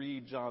to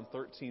read John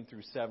 13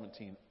 through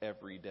 17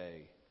 every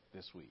day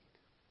this week.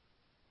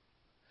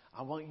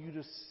 I want you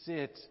to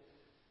sit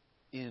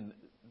in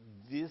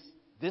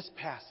this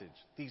passage,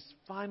 these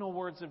final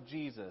words of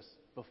Jesus,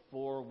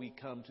 before we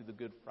come to the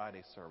Good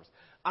Friday service.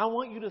 I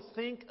want you to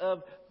think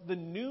of the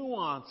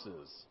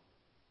nuances.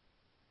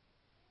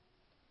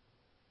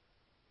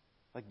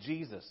 Like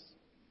Jesus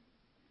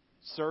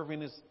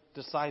serving his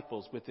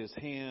disciples with his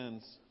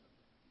hands,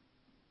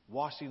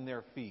 washing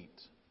their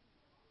feet,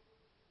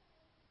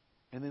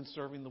 and then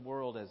serving the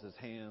world as his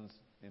hands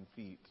and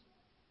feet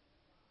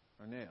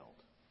are nailed.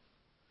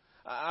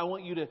 I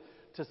want you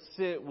to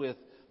sit with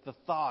the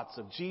thoughts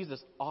of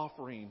Jesus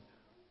offering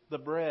the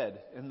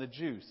bread and the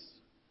juice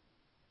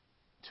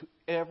to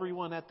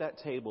everyone at that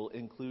table,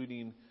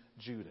 including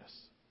Judas.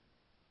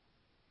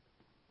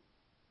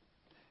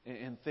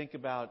 And think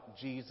about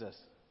Jesus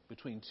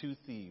between two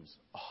thieves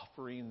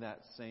offering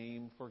that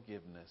same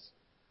forgiveness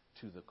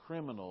to the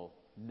criminal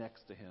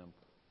next to him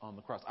on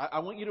the cross. I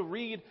want you to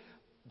read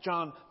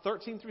John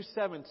 13 through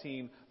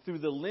 17 through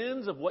the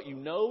lens of what you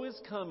know is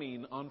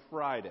coming on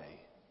Friday,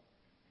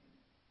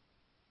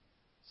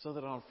 so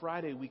that on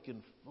Friday we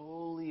can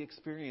fully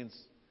experience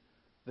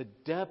the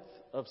depth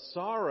of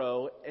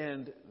sorrow,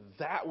 and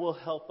that will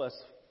help us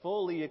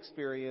fully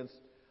experience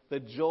the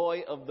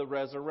joy of the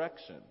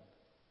resurrection.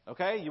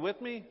 Okay, you with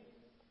me?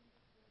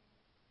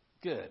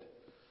 Good.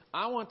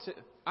 I want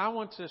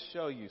to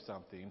show you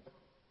something.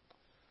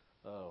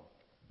 Oh,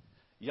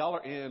 you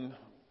are in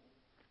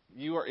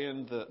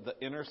the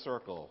inner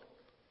circle.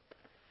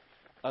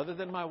 Other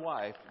than my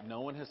wife,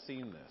 no one has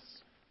seen this.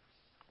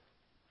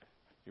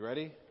 You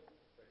ready?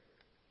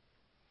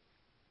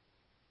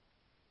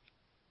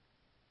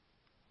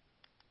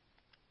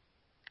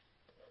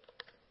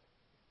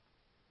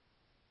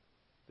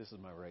 This is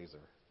my razor.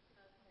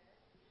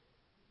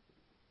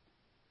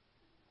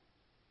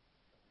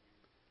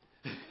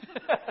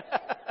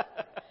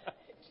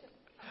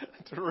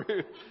 Drew,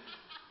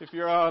 if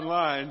you're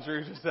online,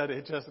 Drew just said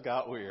it just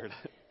got weird.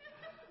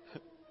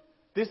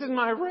 This is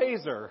my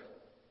razor.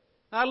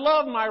 I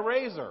love my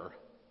razor.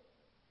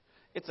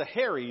 It's a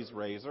Harry's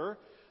razor.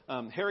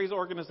 Harry's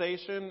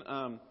organization.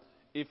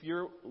 If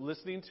you're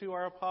listening to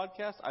our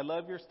podcast, I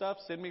love your stuff.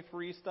 Send me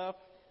free stuff.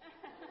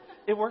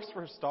 It works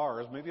for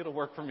stars. Maybe it'll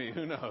work for me.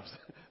 Who knows?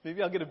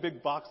 Maybe I'll get a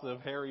big box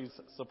of Harry's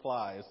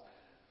supplies.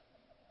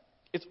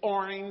 It's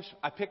orange.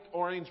 I picked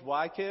orange.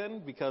 Why,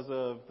 Ken? Because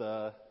of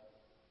the,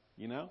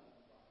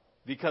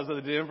 because of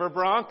the Denver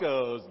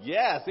Broncos.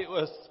 Yes, it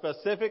was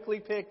specifically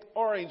picked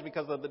orange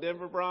because of the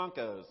Denver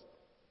Broncos.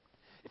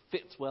 It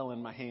fits well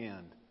in my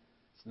hand.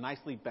 It's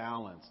nicely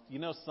balanced.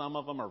 Some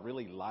of them are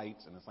really light,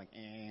 and it's like,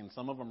 and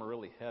some of them are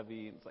really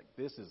heavy. And it's like,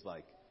 this is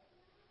like,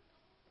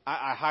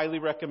 I highly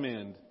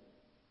recommend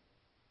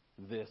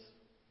this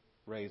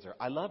razor.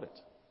 I love it.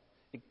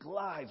 It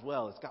glides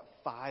well. It's got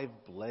 5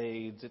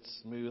 blades.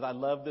 It's smooth. I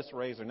love this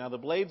razor. Now, the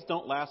blades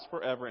don't last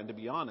forever, and to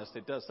be honest,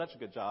 it does such a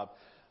good job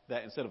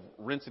that instead of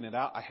rinsing it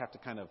out, I have to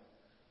kind of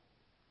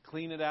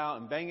clean it out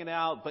and bang it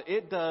out. But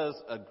it does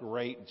a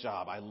great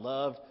job. I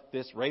love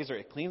this razor.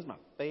 It cleans my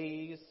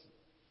face,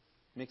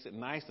 makes it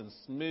nice and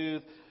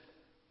smooth.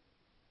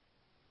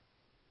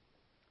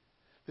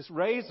 This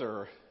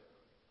razor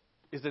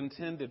is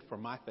intended for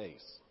my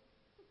face,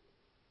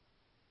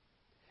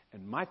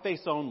 and my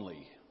face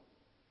only.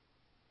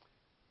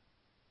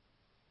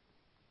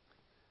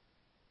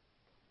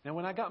 Now,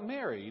 when I got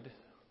married,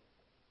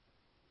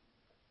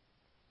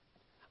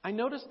 I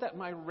noticed that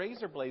my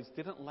razor blades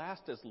didn't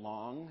last as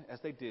long as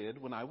they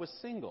did when I was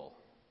single.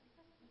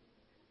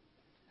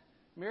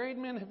 Married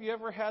men, have you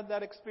ever had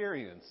that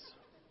experience?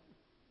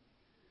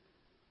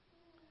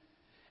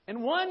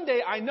 And one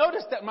day I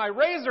noticed that my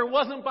razor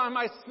wasn't by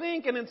my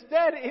sink, and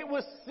instead it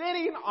was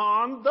sitting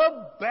on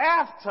the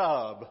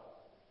bathtub.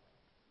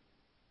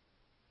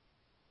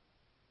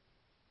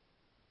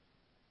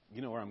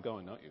 You know where I'm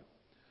going, don't you?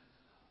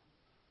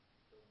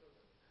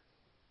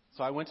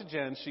 So I went to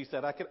Jen. She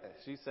said I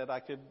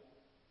could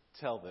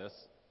tell this,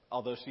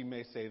 although she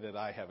may say that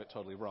I have it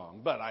totally wrong.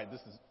 But this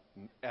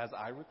is as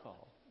I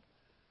recall.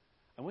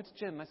 I went to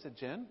Jen and I said,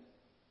 Jen,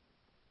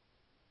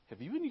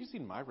 have you been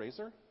using my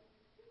razor?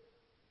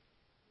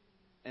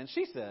 And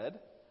she said,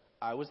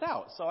 I was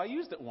out, so I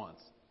used it once.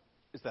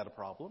 Is that a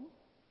problem?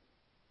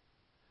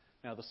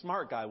 Now, the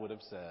smart guy would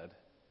have said,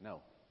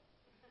 no.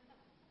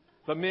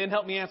 But men,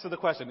 help me answer the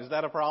question. Is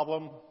that a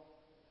problem? No.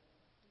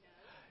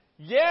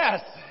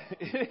 Yes,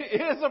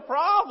 it is a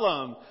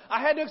problem.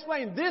 I had to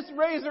explain, this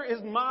razor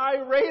is my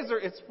razor.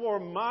 It's for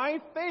my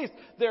face.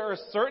 There are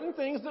certain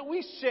things that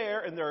we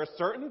share, and there are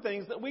certain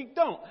things that we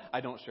don't.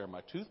 I don't share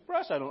my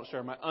toothbrush. I don't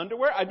share my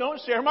underwear. I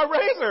don't share my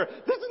razor.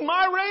 This is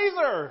my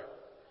razor.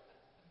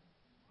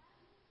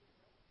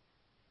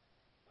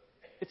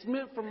 It's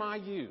meant for my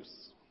use.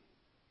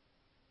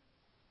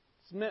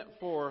 It's meant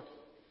for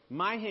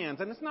my hands.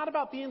 And it's not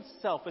about being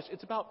selfish.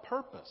 It's about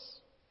purpose.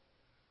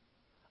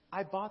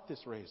 I bought this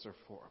razor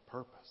for a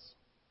purpose.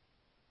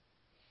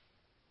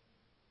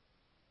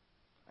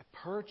 I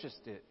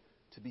purchased it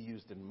to be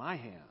used in my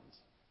hands,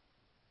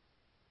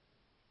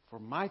 for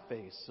my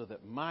face, so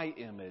that my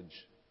image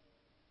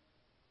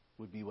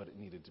would be what it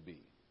needed to be.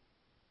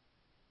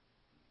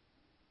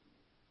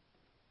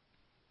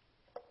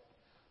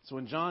 So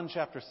in John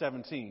chapter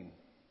 17,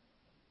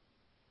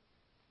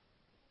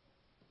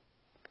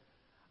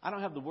 I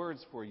don't have the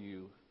words for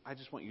you. I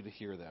just want you to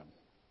hear them.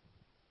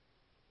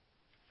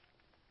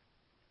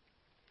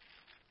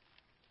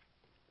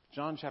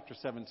 John chapter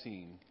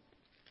 17,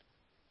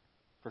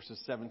 verses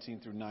 17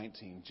 through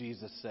 19,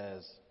 Jesus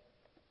says,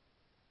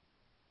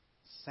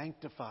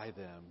 sanctify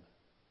them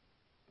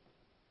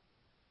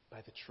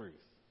by the truth.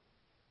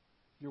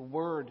 Your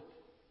word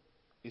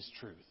is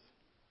truth.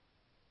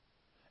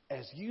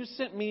 As you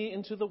sent me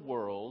into the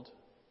world,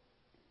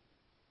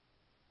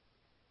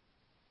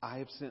 I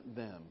have sent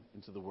them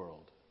into the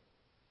world.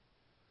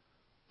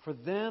 For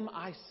them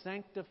I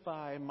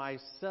sanctify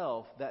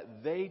myself,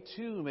 that they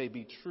too may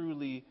be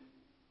truly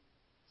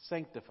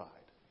sanctified.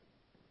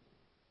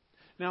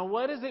 Now,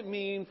 what does it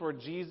mean for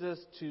Jesus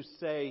to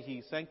say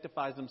he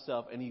sanctifies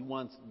himself and he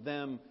wants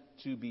them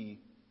to be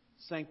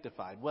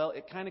sanctified? Well,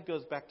 it kind of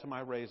goes back to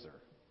my razor.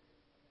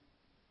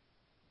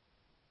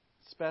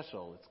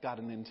 Special. It's got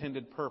an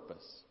intended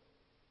purpose.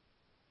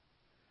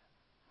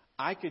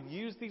 I could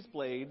use these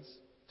blades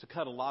to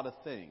cut a lot of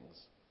things,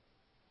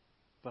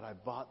 but I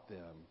bought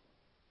them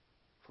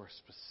for a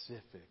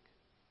specific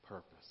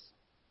purpose.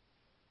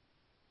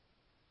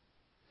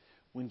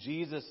 When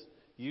Jesus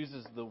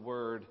uses the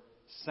word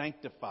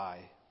sanctify,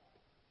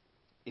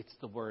 it's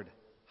the word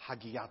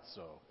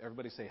hagiazo.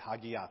 Everybody say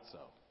hagiazo.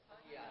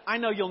 I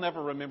know you'll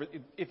never remember.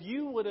 If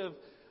you would have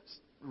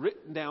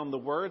written down the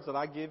words that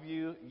I give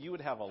you, you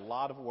would have a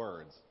lot of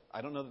words.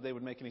 I don't know that they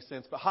would make any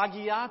sense, but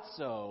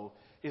hagiazo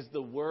is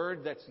the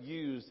word that's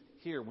used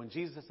here when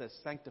Jesus says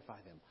sanctify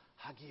them.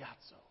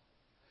 Hagiazo.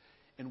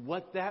 And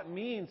what that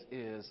means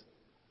is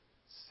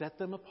set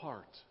them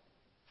apart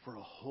for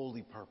a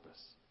holy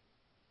purpose.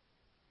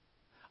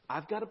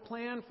 I've got a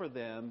plan for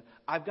them.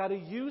 I've got a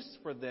use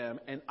for them,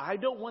 and I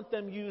don't want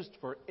them used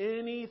for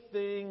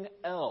anything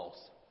else.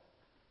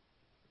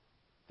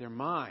 They're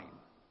mine.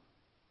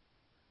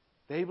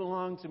 They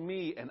belong to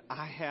me, and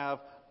I have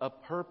a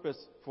purpose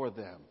for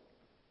them.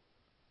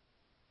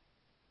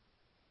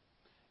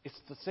 It's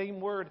the same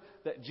word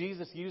that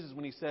Jesus uses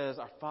when he says,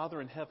 Our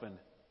Father in heaven,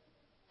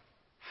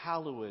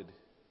 hallowed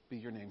be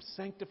your name.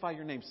 Sanctify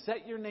your name.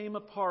 Set your name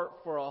apart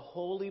for a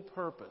holy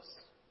purpose.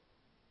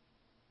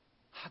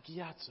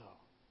 Hagiazo.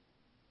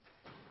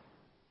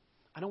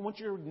 I don't want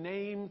your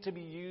name to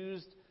be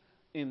used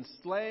in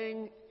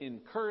slang,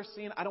 in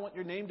cursing. I don't want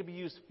your name to be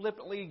used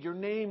flippantly. Your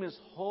name is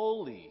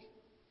holy.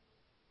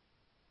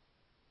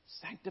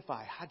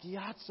 Sanctify,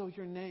 hagiazo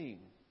your name.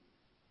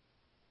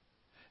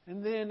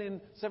 And then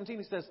in 17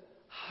 he says,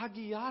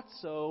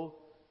 hagiazo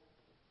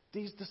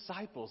these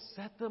disciples,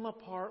 set them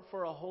apart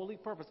for a holy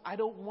purpose. I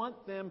don't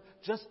want them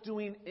just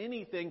doing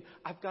anything.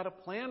 I've got a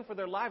plan for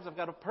their lives. I've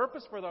got a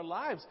purpose for their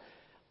lives.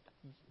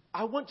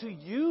 I want to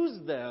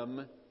use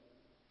them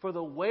for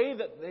the way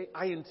that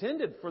I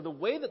intended, for the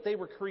way that they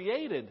were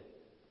created.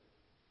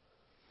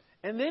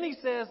 And then he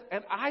says,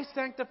 and I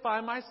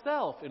sanctify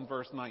myself in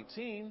verse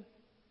 19.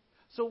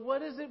 So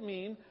what does it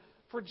mean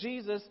for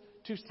Jesus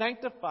to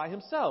sanctify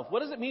himself?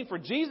 What does it mean for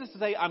Jesus to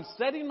say, I'm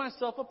setting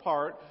myself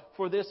apart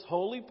for this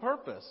holy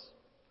purpose?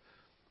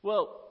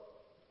 Well,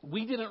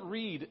 we didn't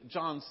read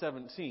John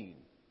 17,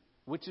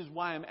 which is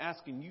why I'm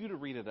asking you to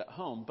read it at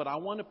home. But I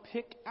want to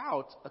pick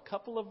out a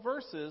couple of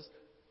verses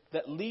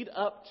that lead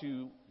up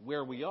to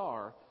where we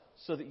are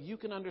so that you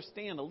can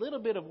understand a little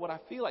bit of what I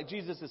feel like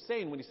Jesus is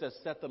saying when he says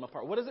set them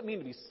apart. What does it mean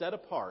to be set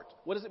apart?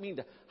 What does it mean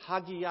to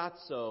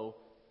hagiazo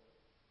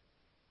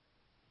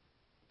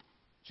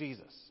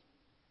Jesus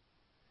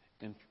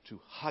and to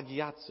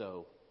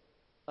hagiazo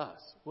us?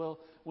 Well,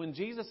 when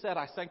Jesus said,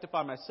 I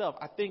sanctify myself,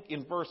 I think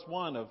in verse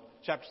 1 of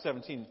chapter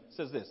 17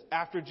 says this.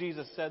 After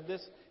Jesus said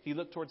this, he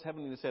looked towards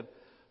heaven and he said,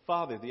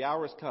 Father, the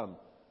hour has come.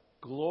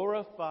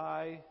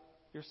 Glorify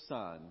your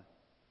Son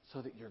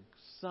so that your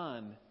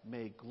Son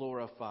may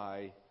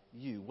glorify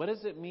you. What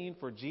does it mean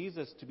for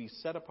Jesus to be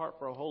set apart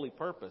for a holy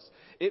purpose?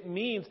 It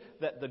means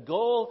that the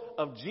goal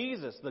of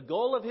Jesus, the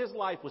goal of his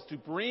life was to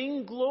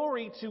bring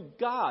glory to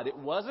God. It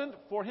wasn't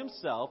for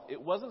himself.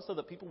 It wasn't so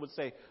that people would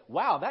say,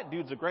 wow, that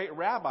dude's a great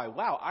rabbi.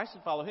 Wow, I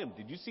should follow him.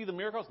 Did you see the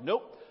miracles?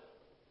 Nope.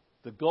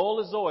 The goal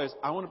is always,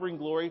 I want to bring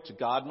glory to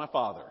God my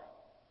Father.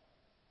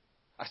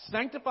 I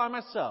sanctify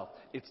myself.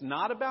 It's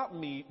not about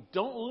me.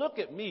 Don't look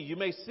at me. You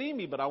may see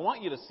me, but I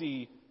want you to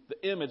see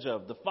the image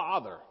of the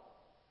Father.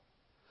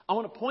 I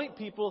want to point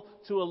people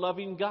to a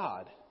loving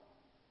God.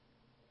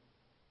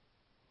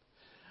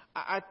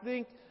 I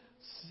think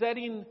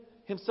setting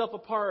himself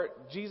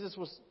apart, Jesus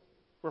was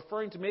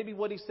referring to maybe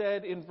what he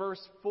said in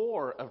verse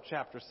 4 of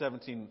chapter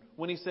 17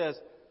 when he says,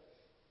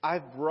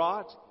 I've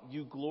brought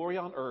you glory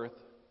on earth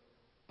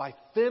by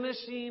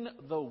finishing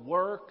the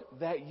work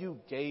that you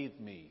gave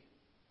me.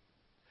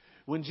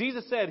 When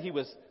Jesus said he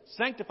was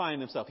sanctifying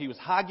himself, he was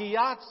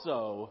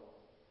hagiazo,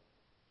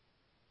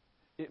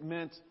 it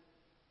meant,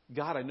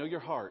 God, I know your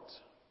heart.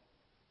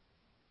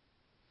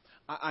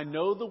 I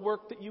know the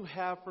work that you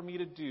have for me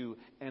to do,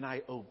 and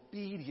I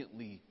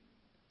obediently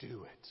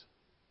do it.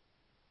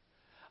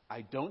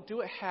 I don't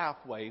do it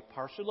halfway.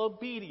 Partial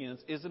obedience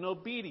isn't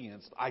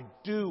obedience. I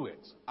do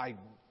it. I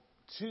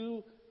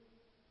to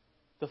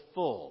the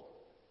full.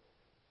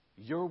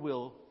 Your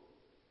will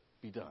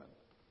be done.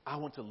 I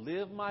want to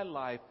live my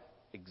life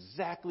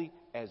exactly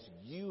as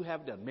you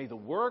have done. May the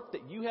work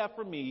that you have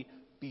for me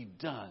be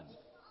done.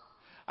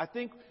 I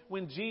think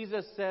when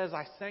Jesus says,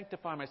 I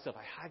sanctify myself,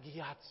 I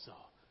hagiazo,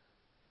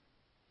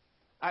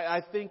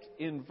 I think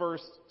in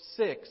verse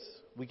 6,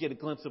 we get a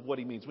glimpse of what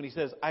he means. When he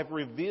says, I've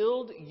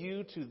revealed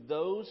you to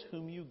those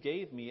whom you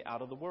gave me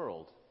out of the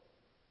world.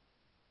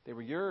 They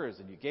were yours,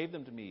 and you gave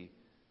them to me,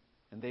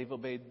 and they've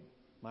obeyed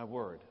my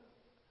word.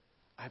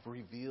 I've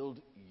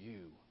revealed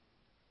you.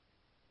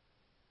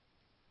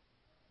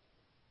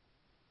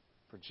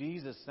 For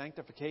Jesus,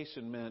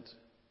 sanctification meant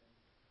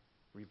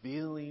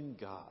revealing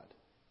God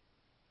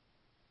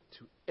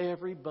to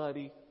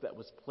everybody that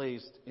was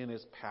placed in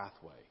his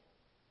pathway.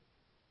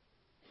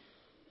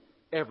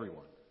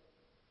 Everyone.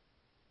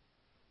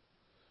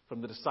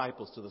 From the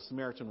disciples to the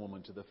Samaritan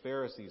woman, to the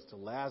Pharisees, to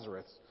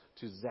Lazarus,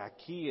 to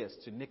Zacchaeus,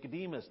 to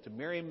Nicodemus, to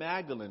Mary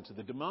Magdalene, to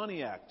the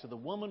demoniac, to the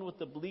woman with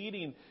the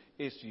bleeding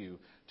issue,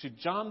 to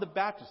John the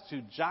Baptist,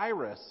 to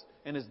Jairus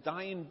and his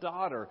dying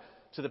daughter,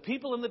 to the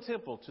people in the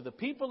temple, to the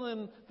people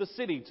in the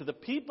city, to the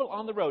people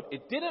on the road.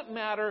 It didn't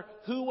matter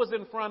who was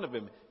in front of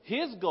him.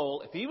 His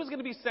goal, if he was going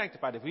to be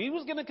sanctified, if he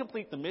was going to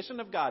complete the mission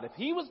of God, if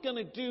he was going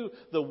to do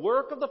the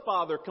work of the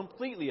Father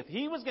completely, if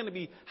he was going to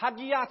be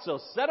hagiazo,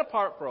 set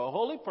apart for a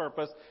holy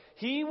purpose,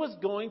 he was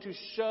going to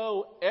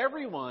show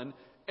everyone,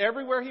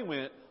 everywhere he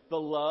went, the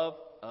love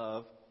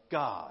of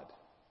God.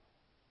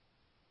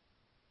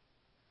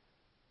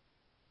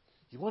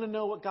 You want to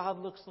know what God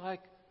looks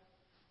like?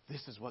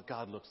 This is what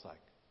God looks like.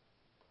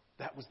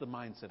 That was the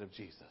mindset of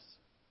Jesus.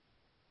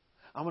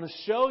 I'm going to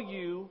show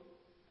you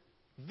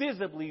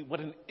visibly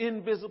what an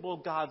invisible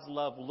God's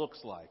love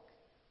looks like.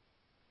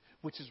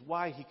 Which is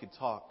why he could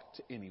talk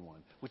to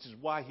anyone. Which is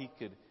why he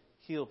could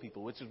heal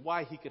people. Which is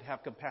why he could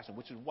have compassion.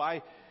 Which is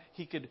why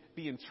he could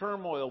be in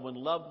turmoil when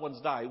loved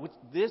ones die.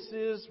 This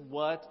is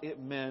what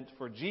it meant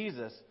for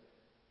Jesus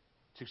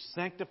to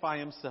sanctify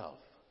himself.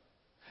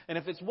 And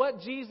if it's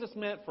what Jesus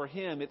meant for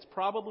him, it's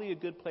probably a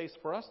good place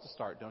for us to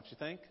start, don't you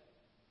think?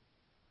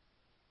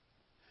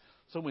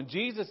 So when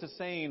Jesus is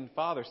saying,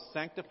 Father,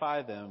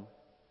 sanctify them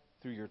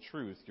through your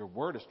truth, your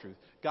word is truth.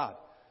 God,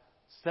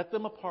 set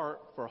them apart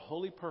for a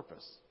holy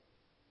purpose.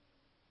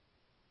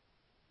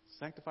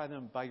 Sanctify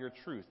them by your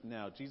truth.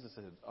 Now, Jesus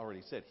had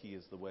already said he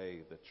is the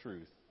way, the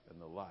truth, and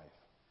the life.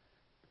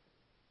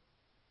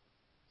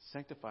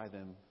 Sanctify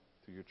them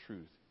through your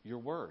truth. Your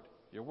word,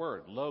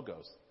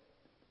 logos.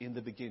 In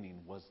the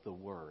beginning was the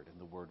Word, and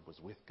the Word was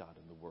with God,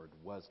 and the Word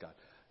was God.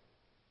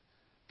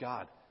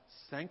 God,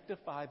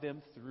 sanctify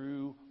them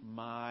through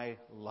my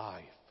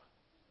life.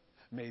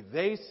 May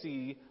they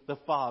see the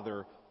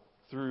Father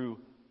through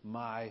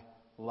my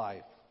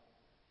life.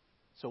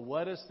 So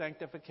what does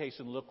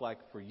sanctification look like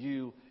for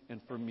you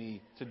and for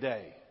me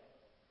today?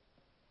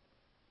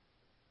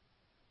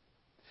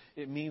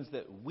 It means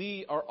that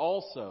we are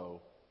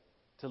also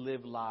to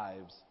live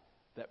lives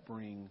that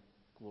bring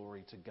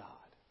glory to God.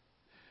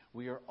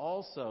 We are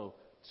also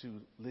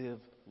to live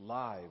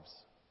lives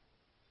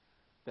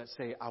that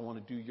say, I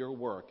want to do your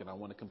work and I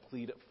want to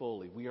complete it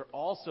fully. We are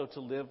also to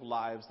live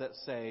lives that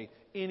say,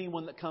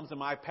 anyone that comes in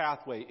my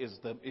pathway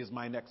is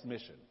my next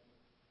mission.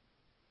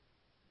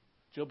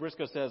 Joe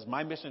Briscoe says,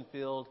 my mission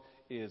field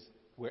is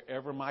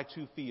wherever my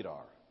 2 feet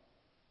are.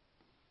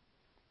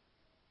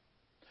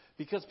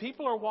 Because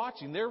people are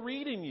watching, they're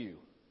reading you.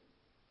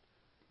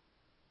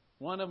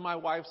 One of my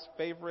wife's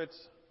favorite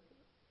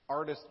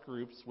artist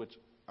groups, which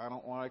I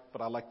don't like,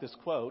 but I like this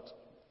quote.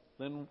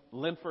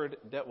 Linford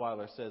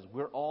Detweiler says,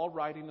 we're all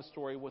writing a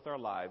story with our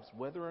lives,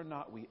 whether or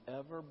not we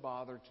ever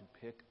bother to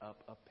pick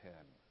up a pen.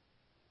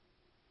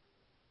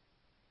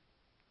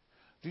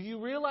 Do you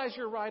realize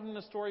you're writing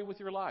a story with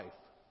your life?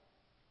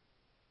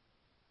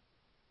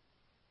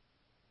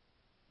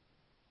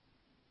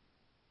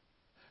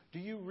 Do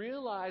you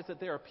realize that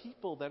there are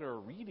people that are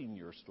reading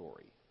your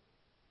story?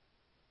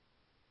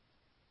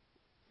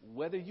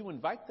 Whether you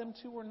invite them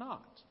to or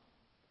not.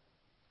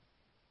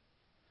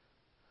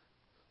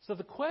 So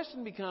the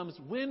question becomes,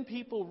 when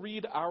people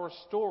read our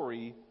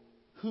story,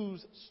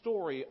 whose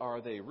story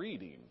are they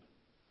reading?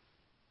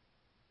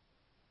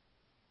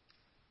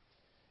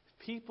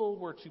 If people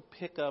were to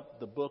pick up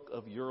the book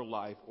of your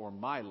life or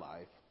my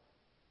life,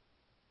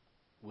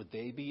 would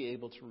they be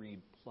able to read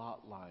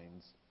plot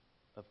lines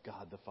of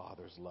God the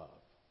Father's love?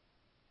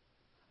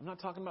 I'm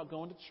not talking about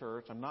going to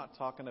church. I'm not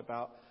talking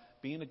about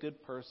being a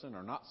good person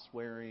or not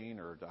swearing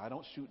or I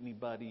don't shoot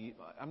anybody.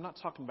 I'm not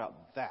talking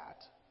about that.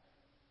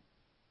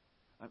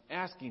 I'm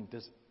asking,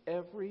 does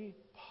every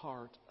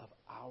part of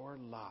our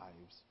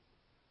lives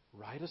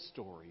write a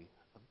story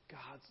of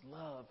God's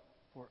love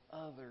for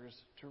others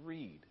to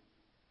read?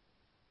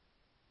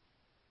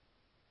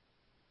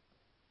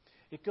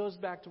 It goes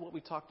back to what we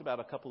talked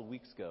about a couple of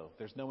weeks ago.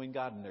 There's knowing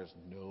God and there's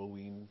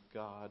knowing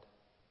God.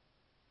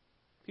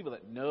 People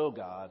that know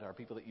God are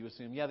people that you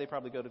assume, they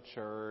probably go to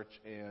church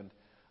and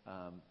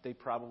they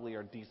probably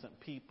are decent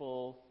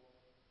people.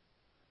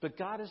 But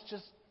God is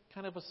just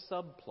kind of a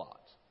subplot.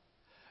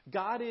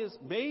 God is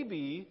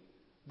maybe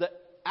the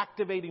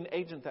activating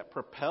agent that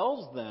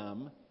propels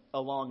them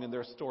along in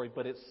their story,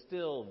 but it's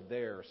still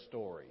their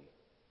story.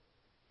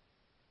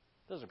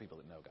 Those are people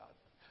that know God.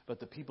 But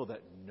the people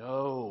that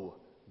know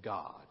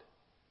God,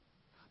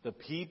 the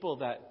people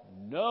that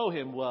know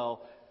Him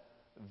well,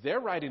 they're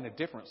writing a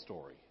different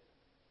story.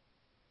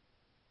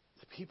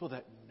 The people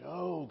that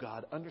know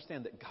God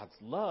understand that God's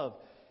love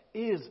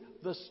is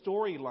the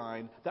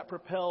storyline that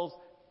propels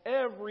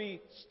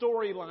every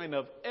storyline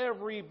of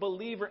every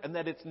believer, and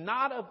that it's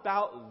not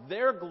about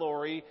their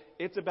glory,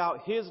 it's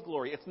about His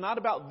glory. It's not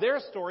about their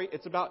story,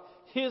 it's about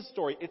His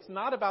story. It's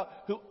not about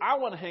who I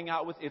want to hang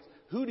out with, it's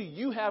who do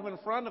you have in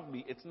front of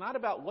me. It's not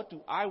about what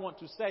do I want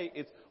to say,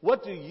 it's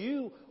what do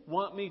you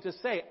want me to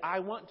say. I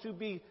want to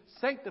be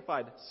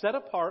sanctified, set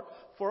apart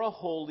for a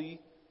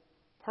holy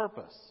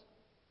purpose.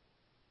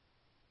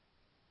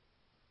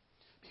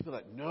 People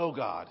that know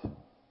God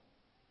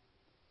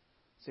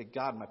say,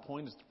 God, my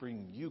point is to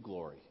bring you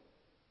glory.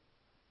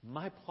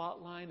 My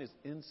plot line is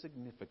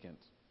insignificant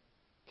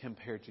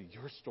compared to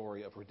your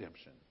story of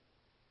redemption.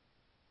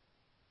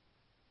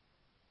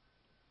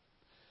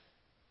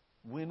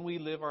 when we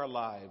live our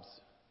lives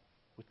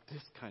with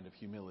this kind of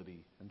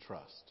humility and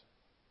trust,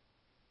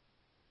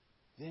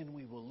 then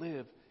we will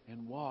live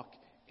and walk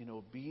in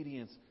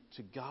obedience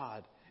to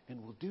God,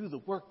 and will do the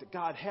work that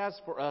God has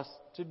for us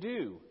to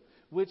do,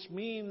 which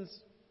means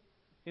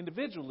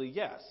individually,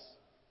 yes.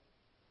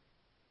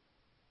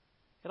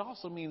 It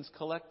also means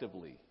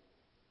collectively,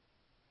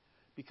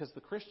 because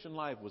the Christian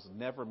life was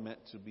never meant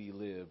to be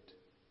lived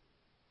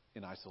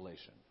in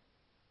isolation.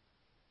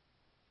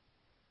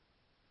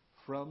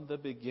 From the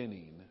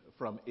beginning,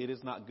 from it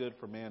is not good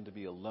for man to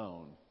be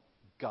alone,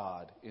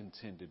 God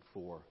intended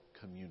for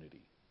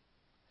community.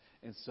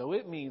 And so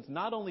it means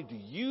not only do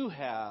you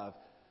have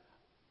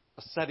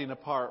a setting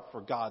apart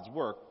for God's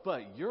work,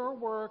 but your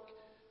work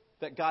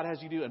that God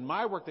has you do and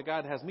my work that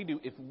God has me do,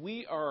 if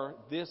we are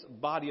this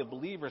body of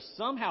believers,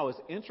 somehow is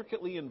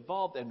intricately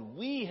involved, and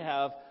we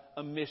have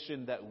a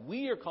mission that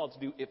we are called to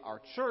do if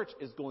our church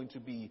is going to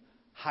be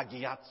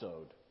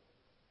hagiazoed,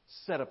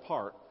 set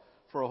apart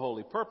for a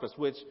holy purpose,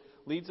 which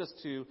leads us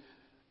to,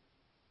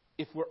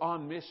 if we're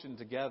on mission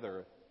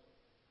together,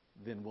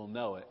 then we'll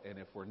know it. And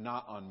if we're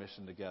not on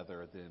mission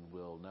together, then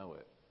we'll know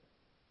it.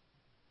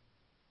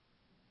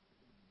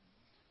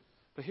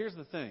 But here's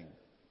the thing.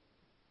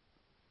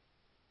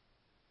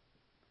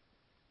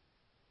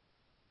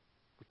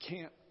 We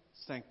can't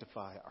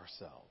sanctify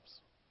ourselves.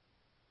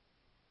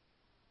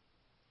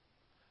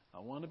 I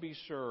want to be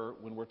sure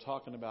when we're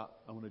talking about,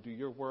 I want to do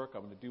your work, I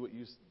want to do what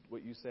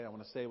you say, I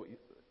want to say what you...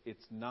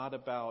 It's not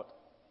about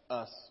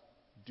us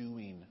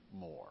doing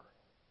more.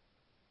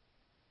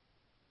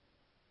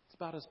 It's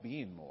about us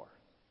being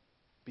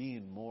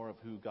more of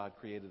who God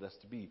created us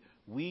to be.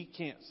 We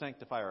can't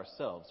sanctify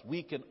ourselves.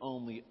 We can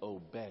only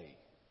obey.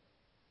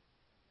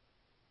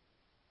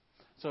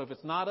 So if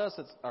it's not us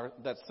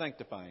that's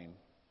sanctifying,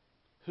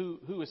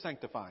 who is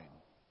sanctifying?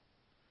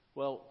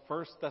 Well,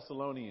 1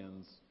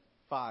 Thessalonians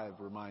 5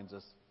 reminds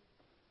us,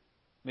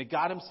 may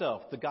God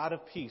himself, the God of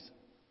peace,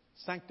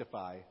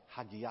 sanctify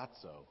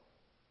hagiazo.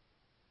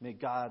 May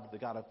God, the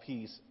God of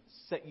peace,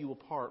 set you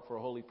apart for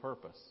a holy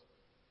purpose.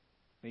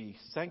 May he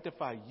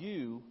sanctify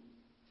you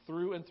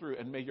through and through,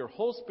 and may your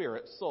whole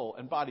spirit, soul,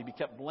 and body be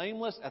kept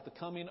blameless at the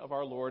coming of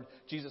our Lord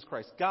Jesus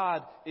Christ.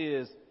 God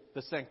is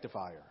the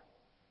sanctifier.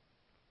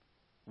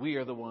 We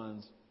are the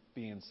ones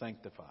being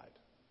sanctified.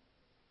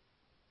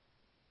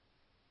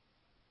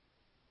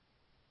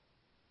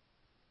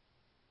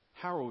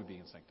 How are we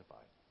being sanctified?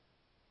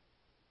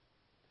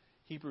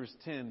 Hebrews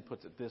 10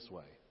 puts it this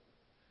way.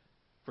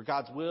 For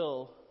God's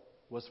will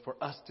was for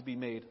us to be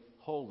made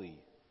holy,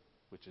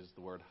 which is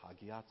the word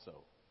hagiazo.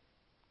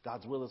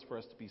 God's will is for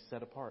us to be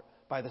set apart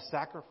by the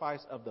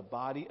sacrifice of the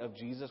body of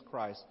Jesus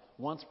Christ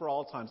once for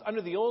all times.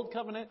 Under the old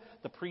covenant,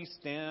 the priests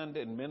stand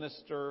and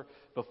minister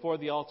before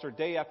the altar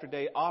day after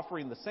day,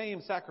 offering the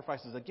same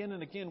sacrifices again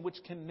and again,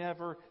 which can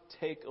never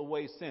take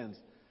away sins.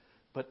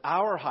 But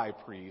our high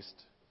priest,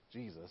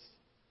 Jesus,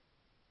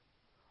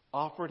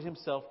 offered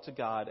himself to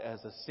God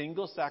as a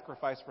single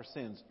sacrifice for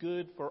sins,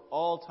 good for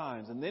all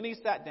times. And then he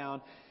sat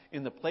down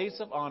in the place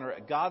of honor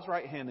at God's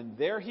right hand, and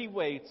there he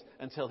waits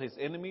until his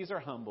enemies are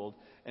humbled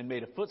and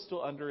made a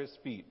footstool under his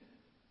feet.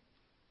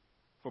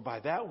 For by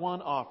that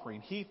one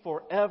offering, he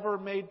forever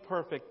made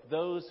perfect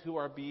those who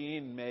are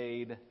being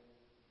made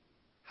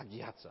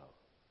hagiazo,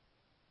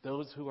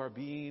 those who are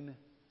being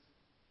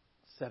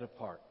set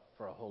apart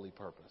for a holy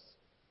purpose.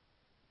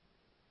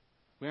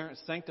 We aren't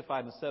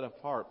sanctified and set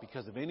apart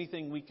because of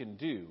anything we can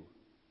do,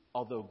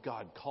 although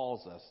God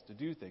calls us to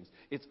do things.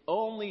 It's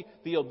only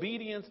the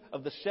obedience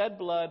of the shed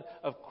blood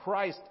of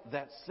Christ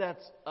that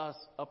sets us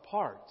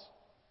apart.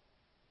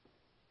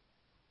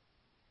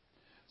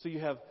 So you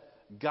have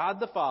God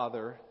the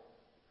Father,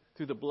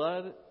 through the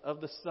blood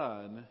of the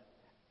Son,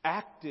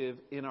 active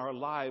in our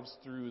lives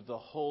through the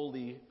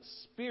Holy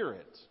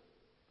Spirit.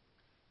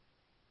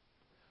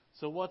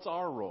 So what's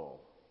our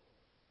role?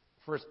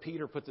 First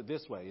Peter puts it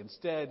this way.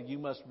 Instead, you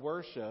must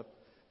worship.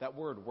 That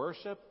word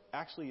worship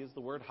actually is the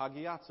word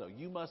hagiazo.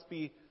 You must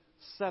be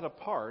set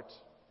apart.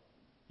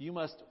 You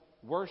must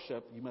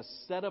worship. You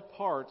must set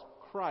apart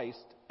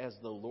Christ as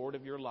the Lord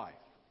of your life.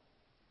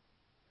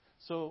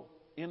 So,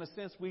 in a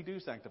sense, we do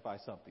sanctify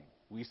something.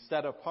 We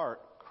set apart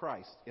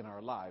Christ in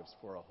our lives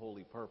for a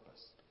holy purpose.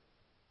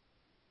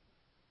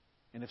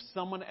 And if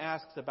someone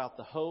asks about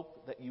the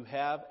hope that you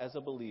have as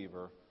a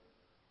believer,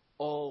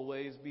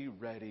 always be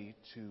ready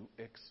to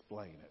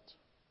explain it.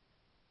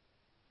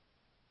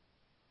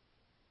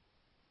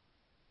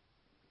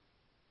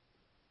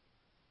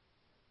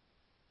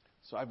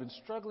 So I've been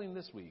struggling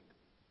this week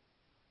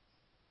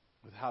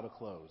with how to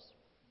close.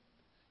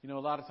 You know, a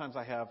lot of times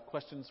I have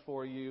questions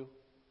for you,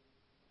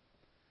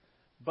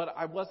 but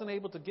I wasn't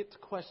able to get to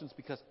questions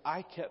because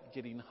I kept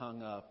getting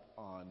hung up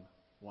on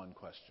one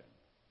question.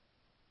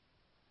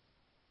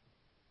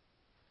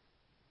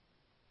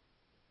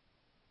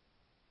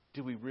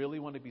 Do we really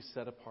want to be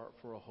set apart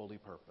for a holy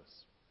purpose?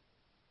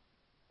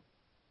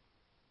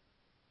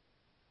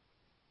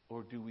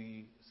 Or do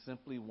we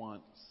simply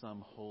want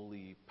some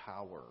holy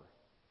power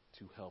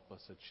to help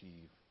us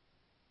achieve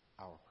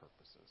our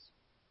purposes?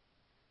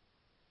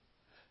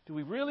 Do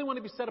we really want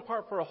to be set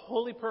apart for a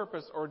holy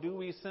purpose, or do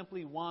we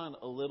simply want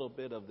a little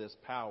bit of this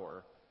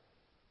power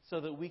so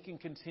that we can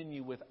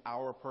continue with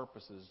our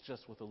purposes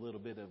just with a little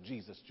bit of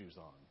Jesus juice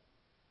on?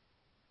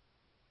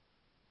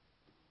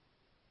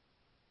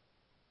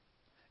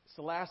 It's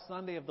the last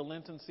Sunday of the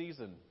Lenten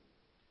season.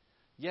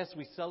 Yes,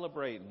 we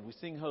celebrate and we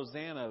sing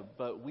Hosanna,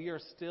 but we are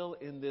still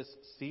in this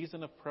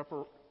season of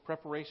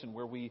preparation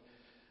where we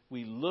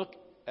look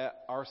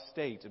at our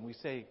state and we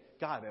say,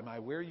 God, am I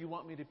where you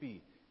want me to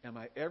be? Am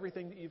I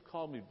everything that you've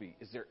called me to be?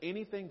 Is there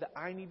anything that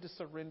I need to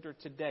surrender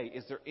today?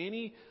 Is there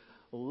any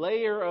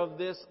layer of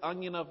this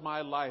onion of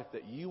my life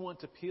that you want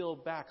to peel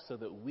back so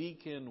that we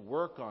can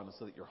work on it,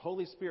 so that your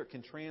Holy Spirit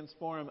can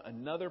transform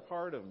another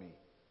part of me?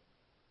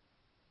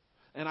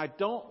 And I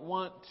don't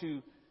want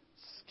to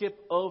skip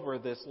over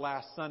this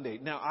last Sunday.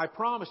 Now, I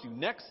promise you,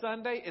 next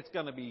Sunday, it's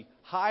going to be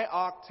high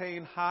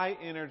octane, high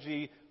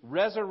energy,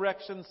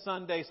 Resurrection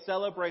Sunday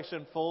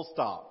celebration, full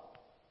stop.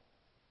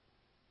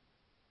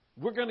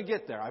 We're going to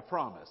get there, I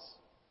promise.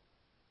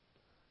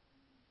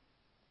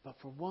 But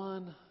for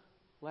one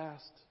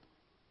last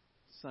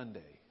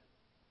Sunday,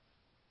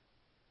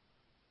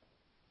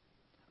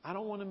 I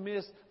don't want to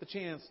miss the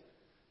chance.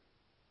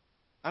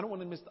 I don't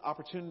want to miss the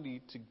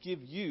opportunity to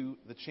give you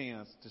the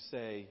chance to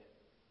say,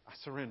 I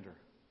surrender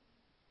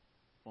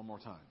one more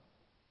time.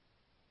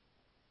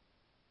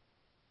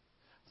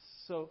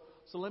 So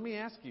let me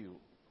ask you,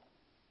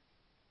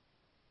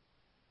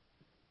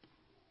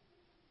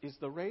 is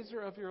the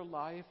razor of your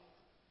life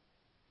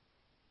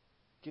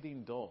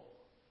getting dull?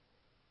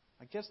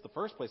 I guess the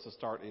first place to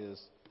start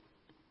is,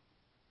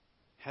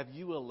 have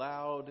you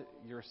allowed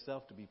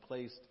yourself to be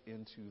placed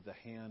into the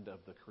hand of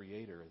the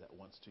Creator that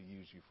wants to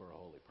use you for a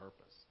holy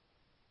purpose?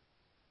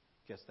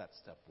 I guess that's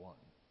step one.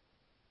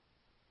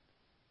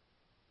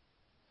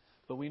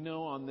 But we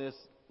know on this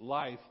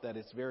life that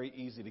it's very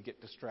easy to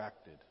get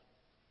distracted.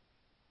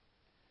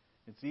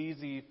 It's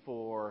easy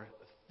for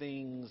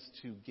things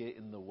to get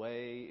in the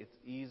way. It's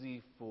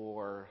easy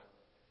for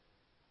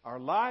our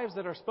lives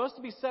that are supposed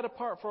to be set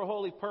apart for a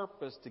holy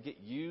purpose to get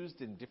used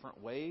in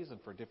different ways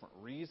and for different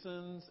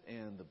reasons,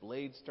 and the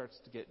blade starts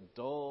to get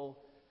dull,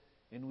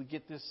 and we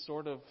get this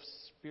sort of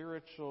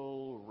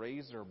spiritual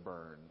razor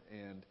burn.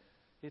 And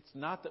it's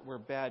not that we're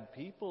bad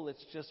people,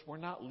 it's just we're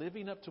not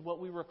living up to what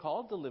we were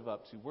called to live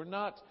up to. We're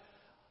not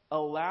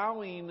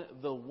allowing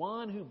the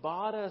one who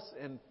bought us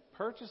and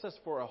purchased us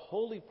for a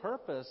holy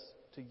purpose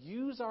to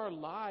use our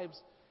lives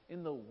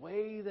in the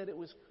way that it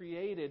was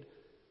created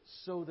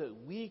so that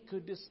we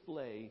could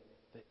display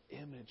the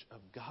image of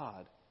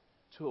God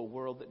to a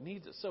world that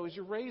needs it. So is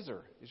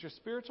your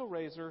spiritual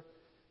razor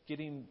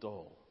getting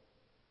dull?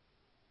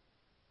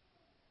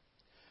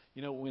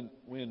 You know,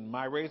 when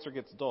my razor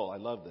gets dull, I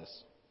love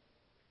this.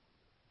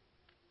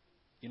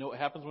 You know what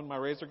happens when my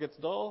razor gets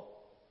dull?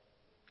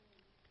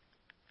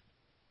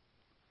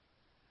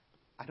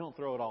 I don't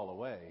throw it all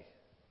away.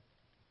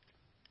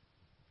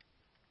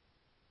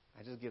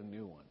 I just get a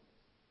new one.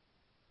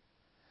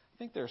 I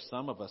think there are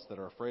some of us that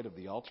are afraid of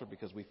the altar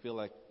because we feel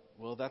like,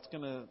 well, that's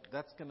gonna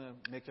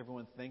make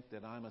everyone think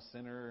that I'm a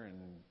sinner and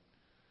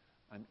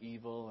I'm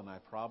evil and I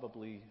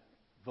probably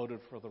voted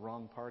for the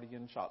wrong party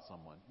and shot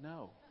someone.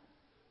 No.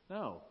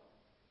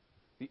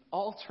 The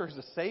altar is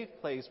a safe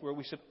place where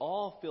we should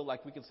all feel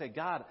like we can say,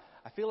 God,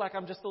 I feel like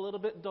I'm just a little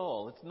bit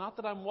dull. It's not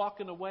that I'm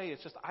walking away.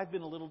 It's just I've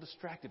been a little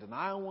distracted, and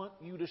I want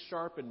you to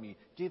sharpen me.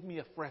 Give me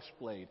a fresh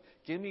blade.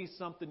 Give me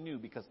something new,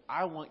 because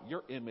I want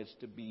your image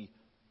to be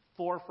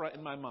forefront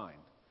in my mind.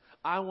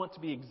 I want to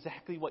be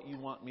exactly what you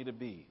want me to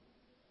be.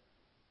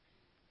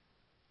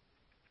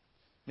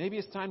 Maybe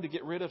it's time to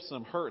get rid of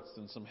some hurts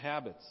and some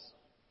habits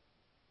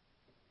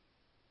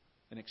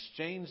and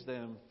exchange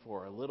them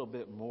for a little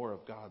bit more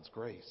of God's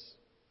grace,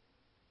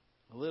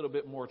 a little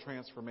bit more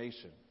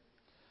transformation.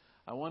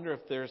 I wonder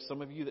if there's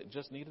some of you that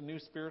just need a new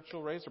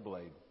spiritual razor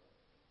blade.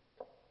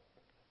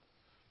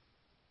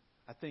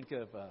 I think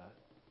of,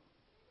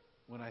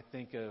 when I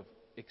think of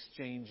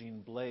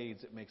exchanging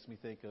blades, it makes me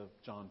think of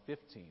John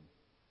 15,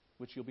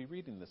 which you'll be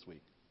reading this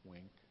week,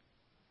 wink,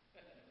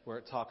 where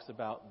it talks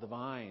about the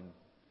vine,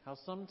 how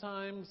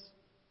sometimes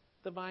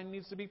the vine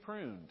needs to be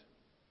pruned.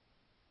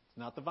 It's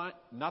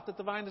not that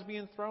the vine is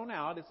being thrown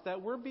out, it's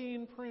that we're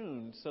being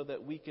pruned so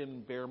that we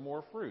can bear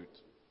more fruit.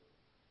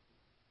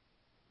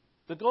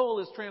 The goal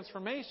is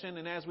transformation,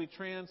 and as we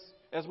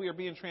are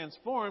being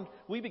transformed,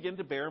 we begin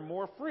to bear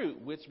more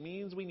fruit, which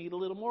means we need a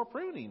little more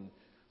pruning.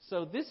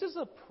 So this is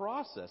a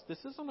process. This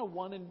isn't a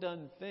one and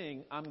done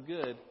thing. I'm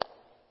good.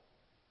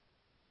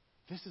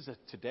 This is a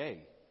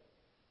today.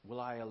 Will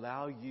I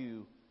allow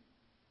you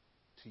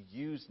to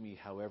use me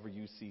however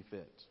you see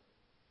fit?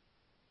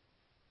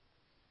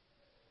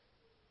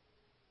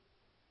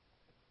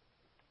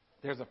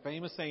 There's a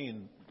famous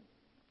saying,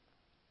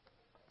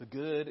 the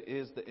good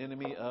is the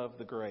enemy of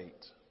the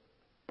great.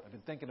 I've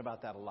been thinking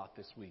about that a lot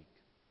this week.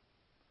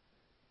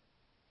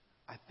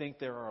 I think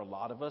there are a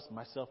lot of us,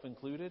 myself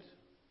included,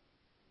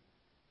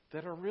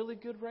 that are really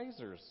good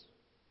razors.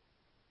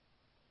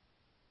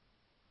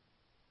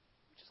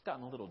 Just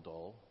gotten a little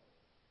dull.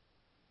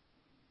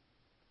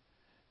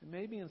 And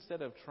maybe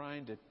instead of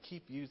trying to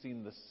keep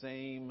using the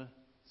same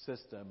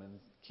system and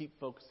keep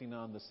focusing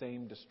on the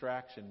same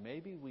distraction,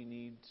 maybe we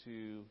need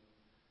to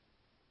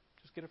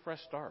just get a fresh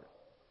start.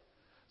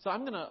 So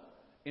I'm going to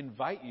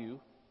invite you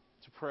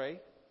to pray.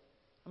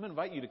 I'm going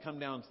to invite you to come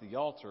down to the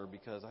altar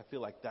because I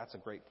feel like that's a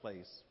great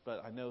place.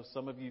 But I know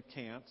some of you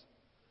can't.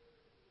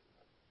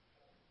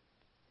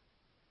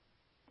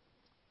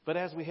 But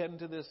as we head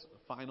into this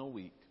final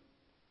week,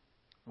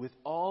 with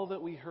all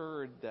that we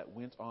heard that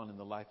went on in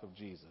the life of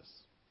Jesus,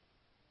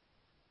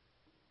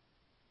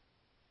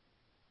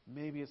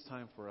 maybe it's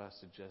time for us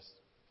to just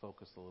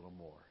focus a little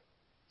more.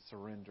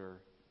 Surrender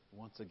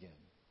once again.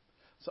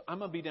 So I'm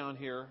going to be down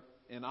here,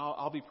 and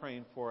I'll be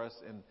praying for us.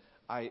 And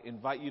I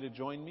invite you to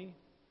join me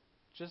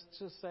just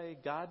to say,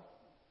 God,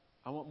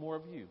 I want more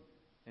of you.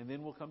 And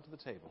then we'll come to the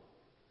table.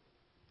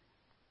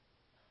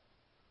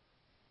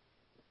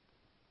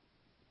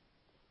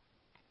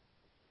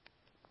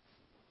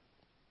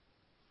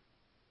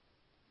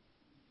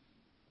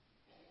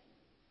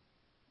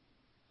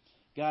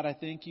 God, I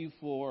thank you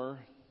for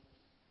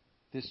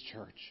this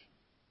church.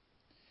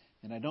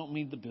 And I don't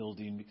mean the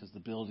building, because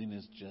the building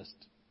is just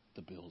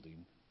the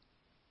building.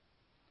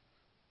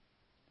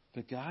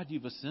 But God,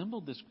 you've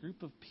assembled this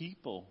group of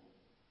people.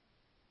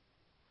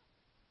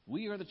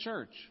 We are the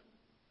church.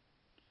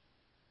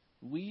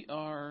 We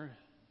are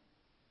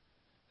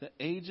the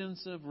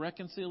agents of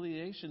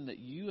reconciliation that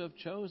you have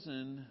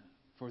chosen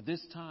for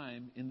this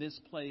time, in this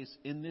place,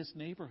 in this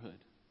neighborhood.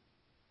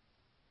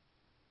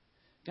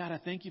 God,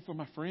 I thank you for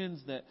my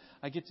friends that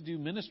I get to do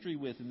ministry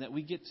with, and that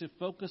we get to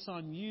focus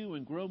on you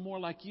and grow more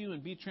like you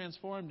and be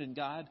transformed. And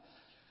God,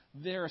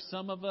 there are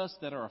some of us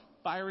that are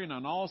firing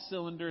on all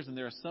cylinders, and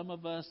there are some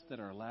of us that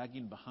are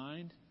lagging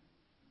behind.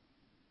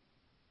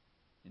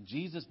 And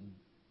Jesus,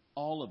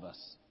 all of us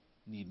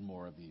need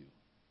more of you.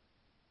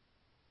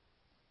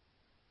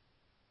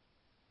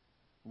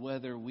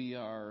 Whether we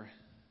are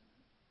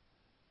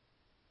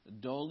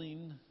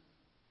dulling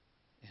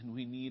and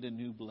we need a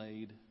new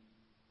blade,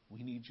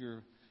 we need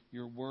your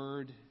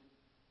word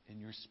and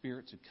your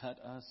spirit to cut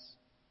us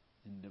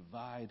and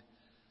divide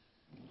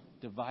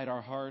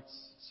our hearts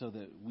so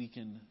that we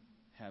can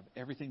have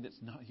everything that's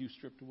not you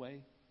stripped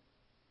away.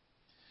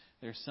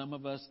 There's some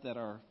of us that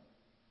are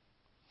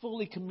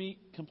fully,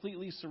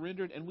 completely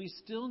surrendered, and we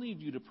still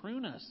need you to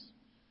prune us.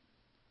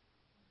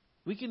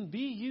 We can be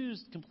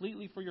used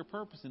completely for your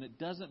purpose, and it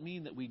doesn't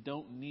mean that we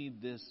don't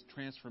need this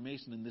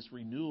transformation and this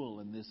renewal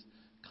and this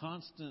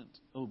constant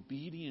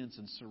obedience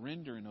and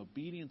surrender and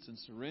obedience and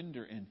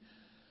surrender. And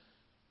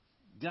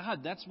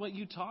God, that's what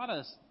you taught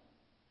us.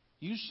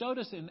 You showed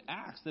us in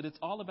Acts that it's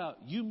all about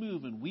you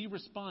move and we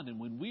respond. And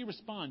when we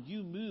respond,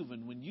 you move.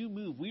 And when you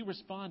move, we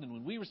respond. And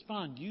when we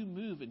respond, you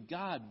move. And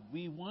God,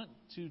 we want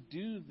to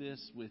do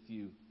this with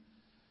you.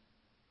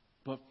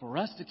 But for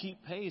us to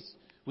keep pace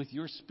with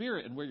your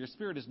Spirit and where your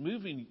Spirit is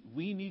moving,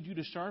 we need you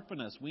to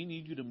sharpen us. We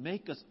need you to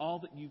make us all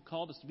that you've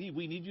called us to be.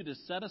 We need you to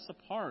set us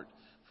apart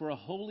for a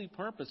holy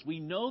purpose. We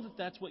know that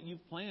that's what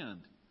you've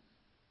planned.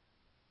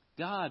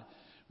 God,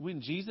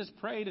 when Jesus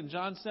prayed in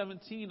John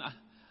 17,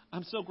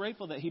 I'm so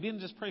grateful that he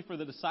didn't just pray for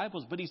the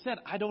disciples, but he said,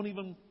 I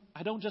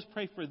don't just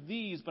pray for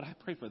these, but I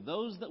pray for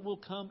those that will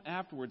come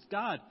afterwards.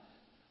 God,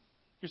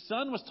 your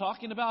Son was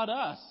talking about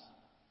us.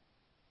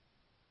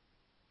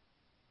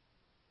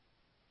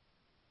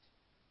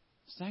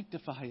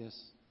 Sanctify us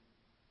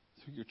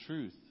through your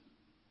truth.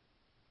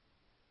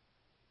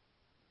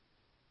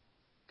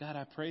 God,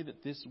 I pray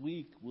that this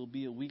week will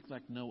be a week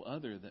like no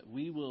other, that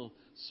we will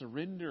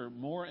surrender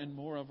more and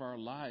more of our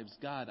lives.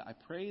 God, I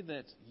pray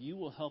that you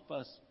will help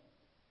us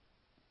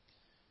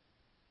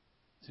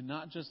to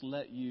not just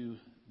let you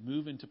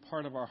move into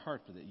part of our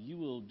heart, but that you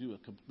will do a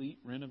complete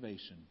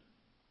renovation.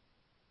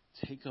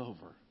 Take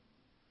over.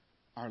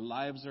 Our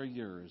lives are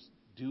yours.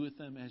 Do with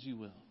them as you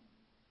will.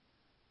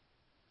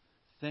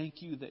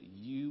 Thank you that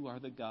you are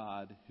the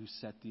God who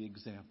set the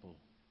example.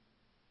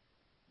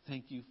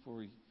 Thank you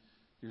for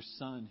your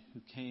Son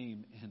who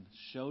came and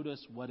showed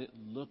us what it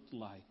looked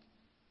like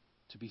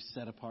to be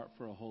set apart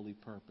for a holy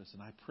purpose.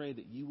 And I pray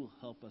that you will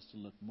help us to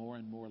look more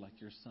and more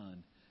like your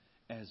Son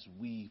as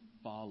we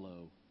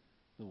follow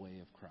the way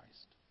of Christ.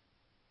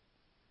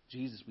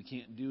 Jesus, we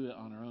can't do it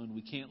on our own.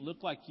 We can't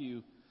look like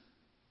you.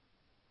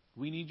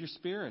 We need your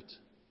Spirit.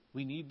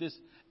 We need this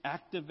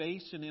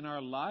activation in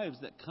our lives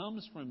that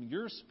comes from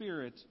your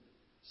Spirit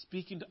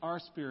speaking to our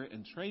spirit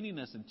and training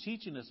us and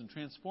teaching us and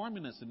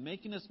transforming us and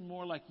making us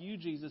more like you,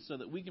 Jesus, so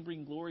that we can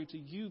bring glory to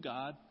you,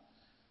 God.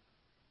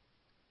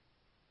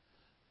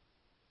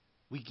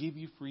 We give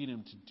you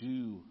freedom to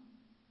do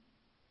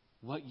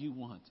what you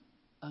want.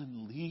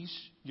 Unleash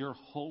your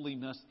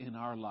holiness in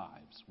our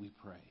lives, we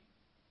pray.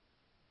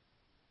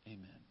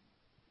 Amen.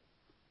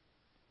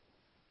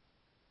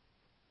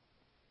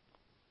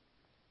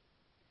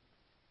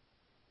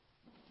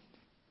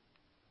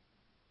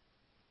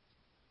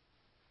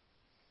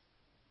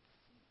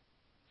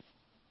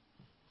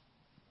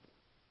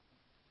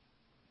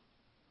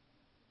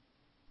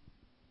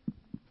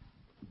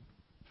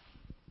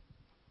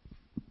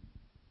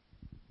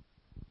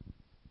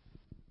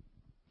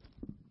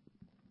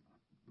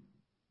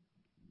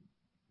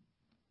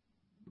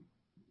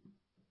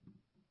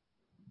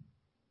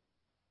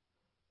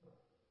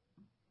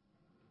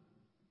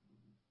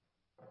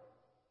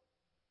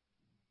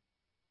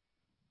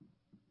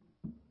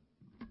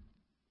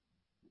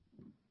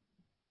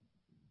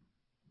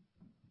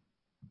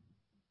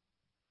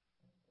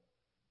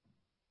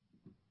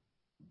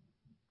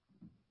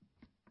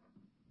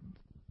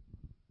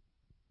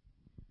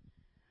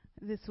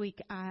 This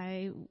week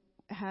I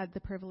had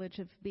the privilege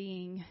of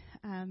being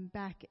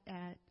back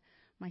at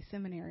my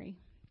seminary,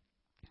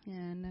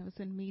 and I was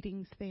in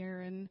meetings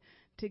there, and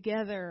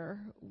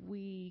together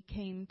we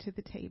came to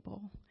the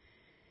table.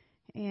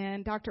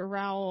 And Dr.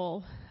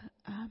 Rowell,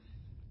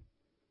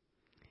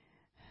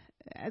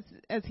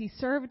 as he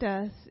served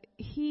us,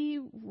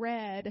 he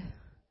read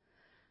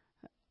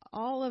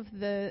all of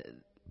the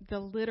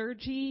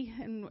liturgy,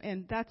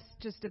 and that's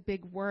just a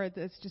big word.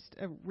 That's just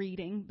a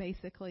reading,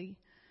 basically,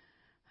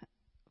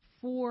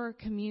 for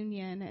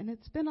communion. And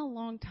it's been a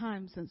long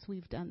time since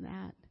we've done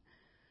that.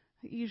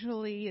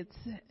 Usually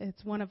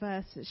it's one of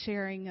us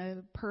sharing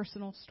a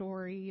personal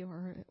story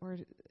or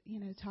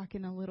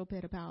talking a little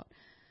bit about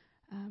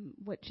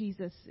what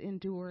Jesus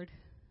endured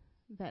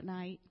that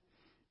night.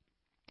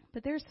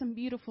 But there's some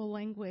beautiful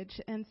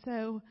language, and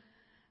so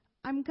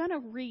I'm going to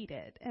read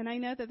it. And I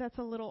know that that's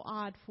a little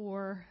odd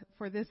for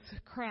this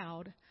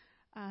crowd,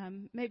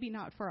 maybe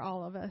not for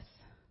all of us.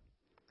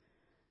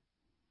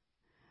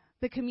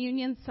 The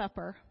communion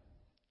supper,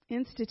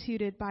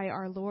 instituted by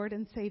our Lord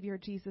and Savior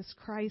Jesus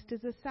Christ,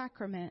 is a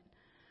sacrament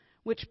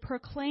which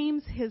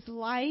proclaims his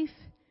life,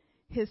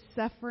 his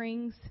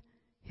sufferings,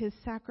 his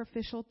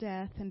sacrificial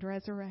death and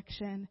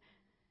resurrection,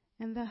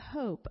 and the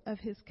hope of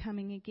his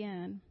coming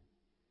again.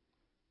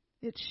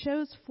 It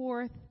shows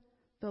forth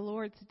the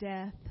Lord's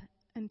death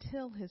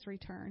until his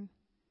return.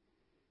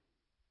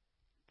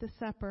 The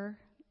supper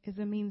is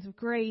a means of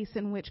grace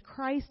in which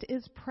Christ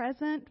is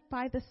present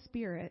by the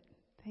Spirit.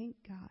 Thank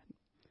God.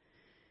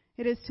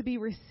 It is to be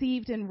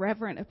received in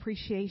reverent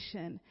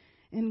appreciation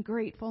and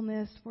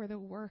gratefulness for the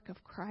work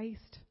of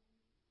Christ.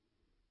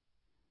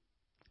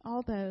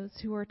 All those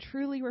who are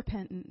truly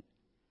repentant,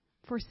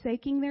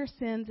 forsaking their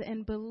sins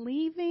and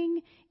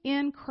believing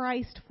in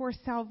Christ for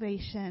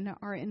salvation,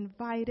 are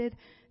invited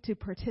to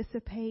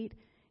participate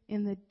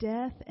in the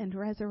death and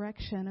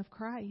resurrection of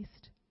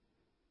Christ.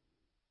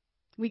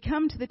 We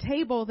come to the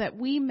table that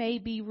we may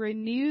be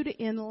renewed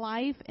in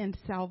life and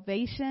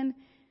salvation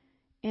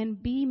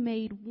and be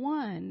made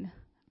one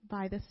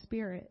by the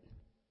Spirit.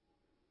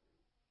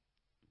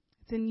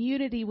 It's in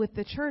unity with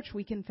the church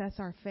we confess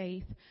our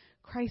faith.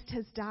 Christ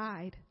has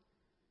died.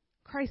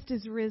 Christ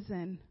is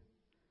risen.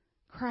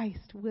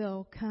 Christ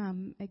will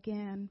come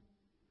again.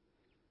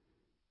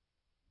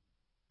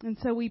 And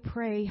so we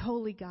pray,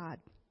 Holy God,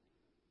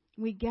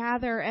 we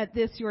gather at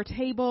this your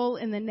table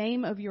in the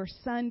name of your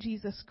Son,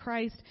 Jesus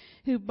Christ,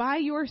 who by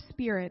your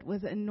Spirit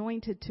was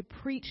anointed to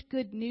preach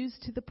good news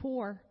to the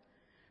poor,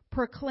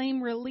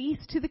 proclaim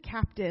release to the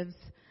captives,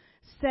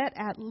 set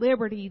at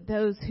liberty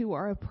those who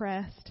are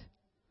oppressed.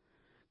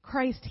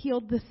 Christ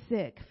healed the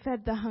sick,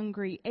 fed the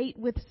hungry, ate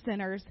with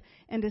sinners,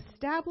 and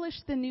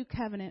established the new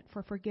covenant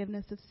for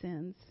forgiveness of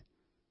sins.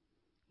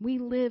 We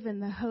live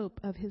in the hope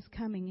of his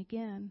coming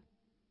again.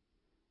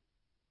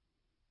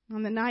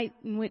 On the night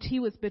in which he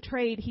was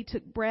betrayed, he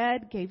took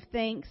bread, gave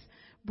thanks,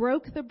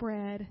 broke the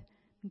bread,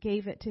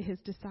 gave it to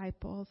his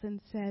disciples, and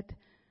said,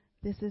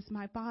 "This is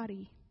my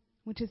body,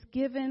 which is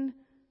given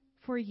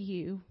for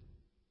you.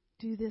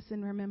 Do this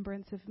in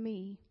remembrance of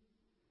me."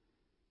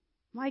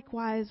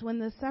 Likewise, when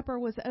the supper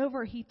was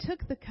over, he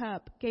took the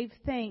cup, gave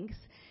thanks,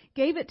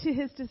 gave it to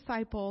his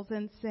disciples,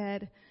 and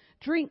said,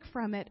 "Drink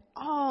from it,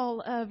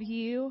 all of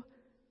you.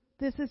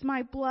 This is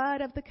my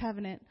blood of the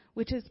covenant,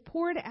 which is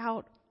poured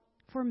out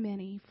for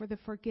many for the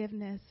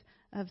forgiveness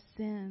of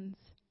sins.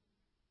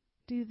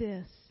 Do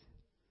this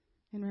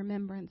in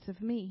remembrance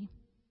of me."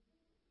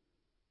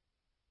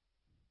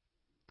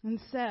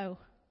 And so,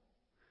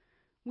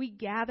 we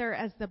gather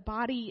as the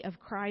body of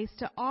Christ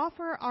to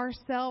offer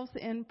ourselves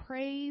in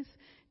praise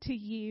to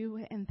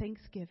you and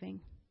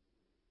thanksgiving.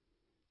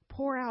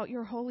 Pour out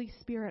your Holy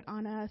Spirit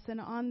on us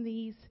and on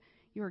these,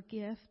 your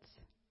gifts.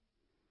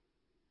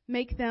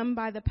 Make them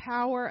by the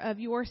power of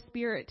your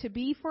Spirit to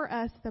be for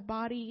us the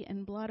body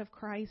and blood of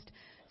Christ,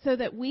 so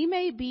that we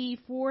may be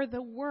for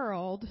the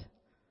world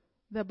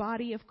the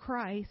body of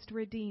Christ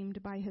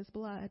redeemed by his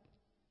blood.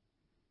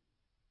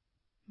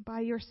 By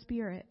your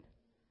Spirit,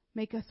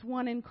 make us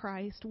one in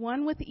Christ,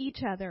 one with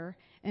each other,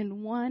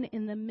 and one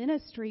in the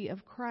ministry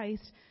of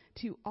Christ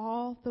to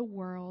all the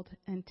world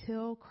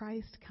until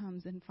Christ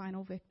comes in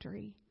final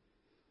victory.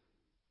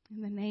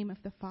 In the name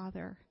of the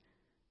Father,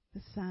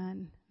 the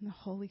Son, and the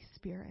Holy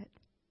Spirit.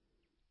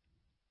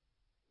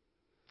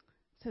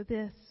 So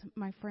this,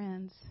 my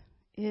friends,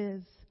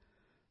 is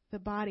the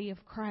body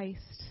of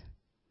Christ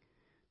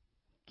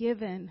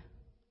given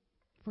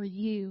for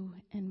you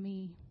and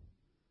me.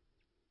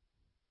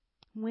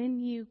 When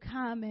you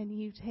come and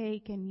you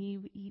take and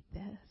you eat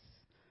this,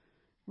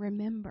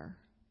 remember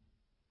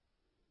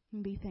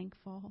and be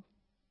thankful.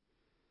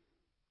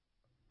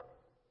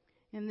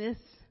 And this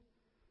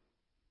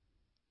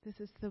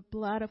is the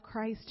blood of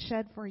Christ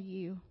shed for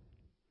you.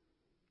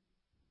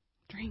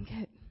 Drink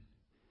it.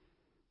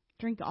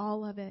 Drink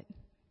all of it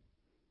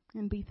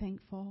and be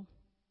thankful.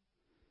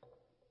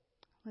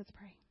 Let's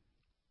pray.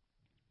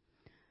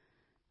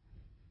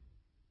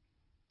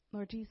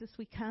 Lord Jesus,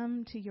 we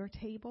come to your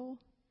table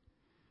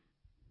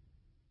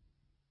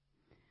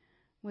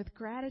with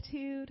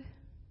gratitude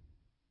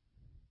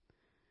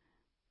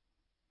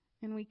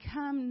And we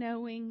come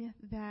knowing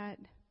that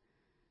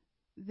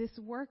this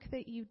work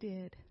that you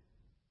did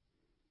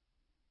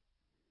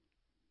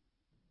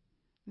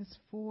is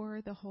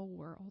for the whole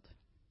world.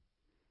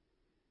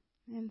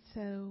 And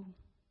so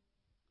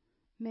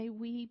may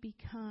we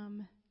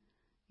become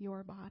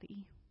your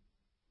body.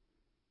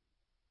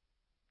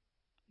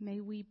 May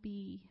we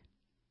be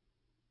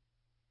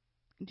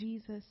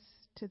Jesus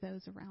to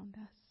those around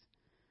us.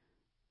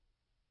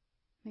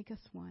 Make us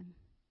one.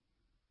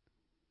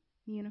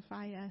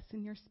 Unify us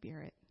in your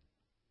spirit.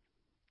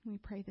 We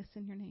pray this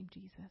in your name,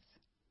 Jesus.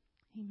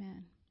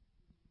 Amen.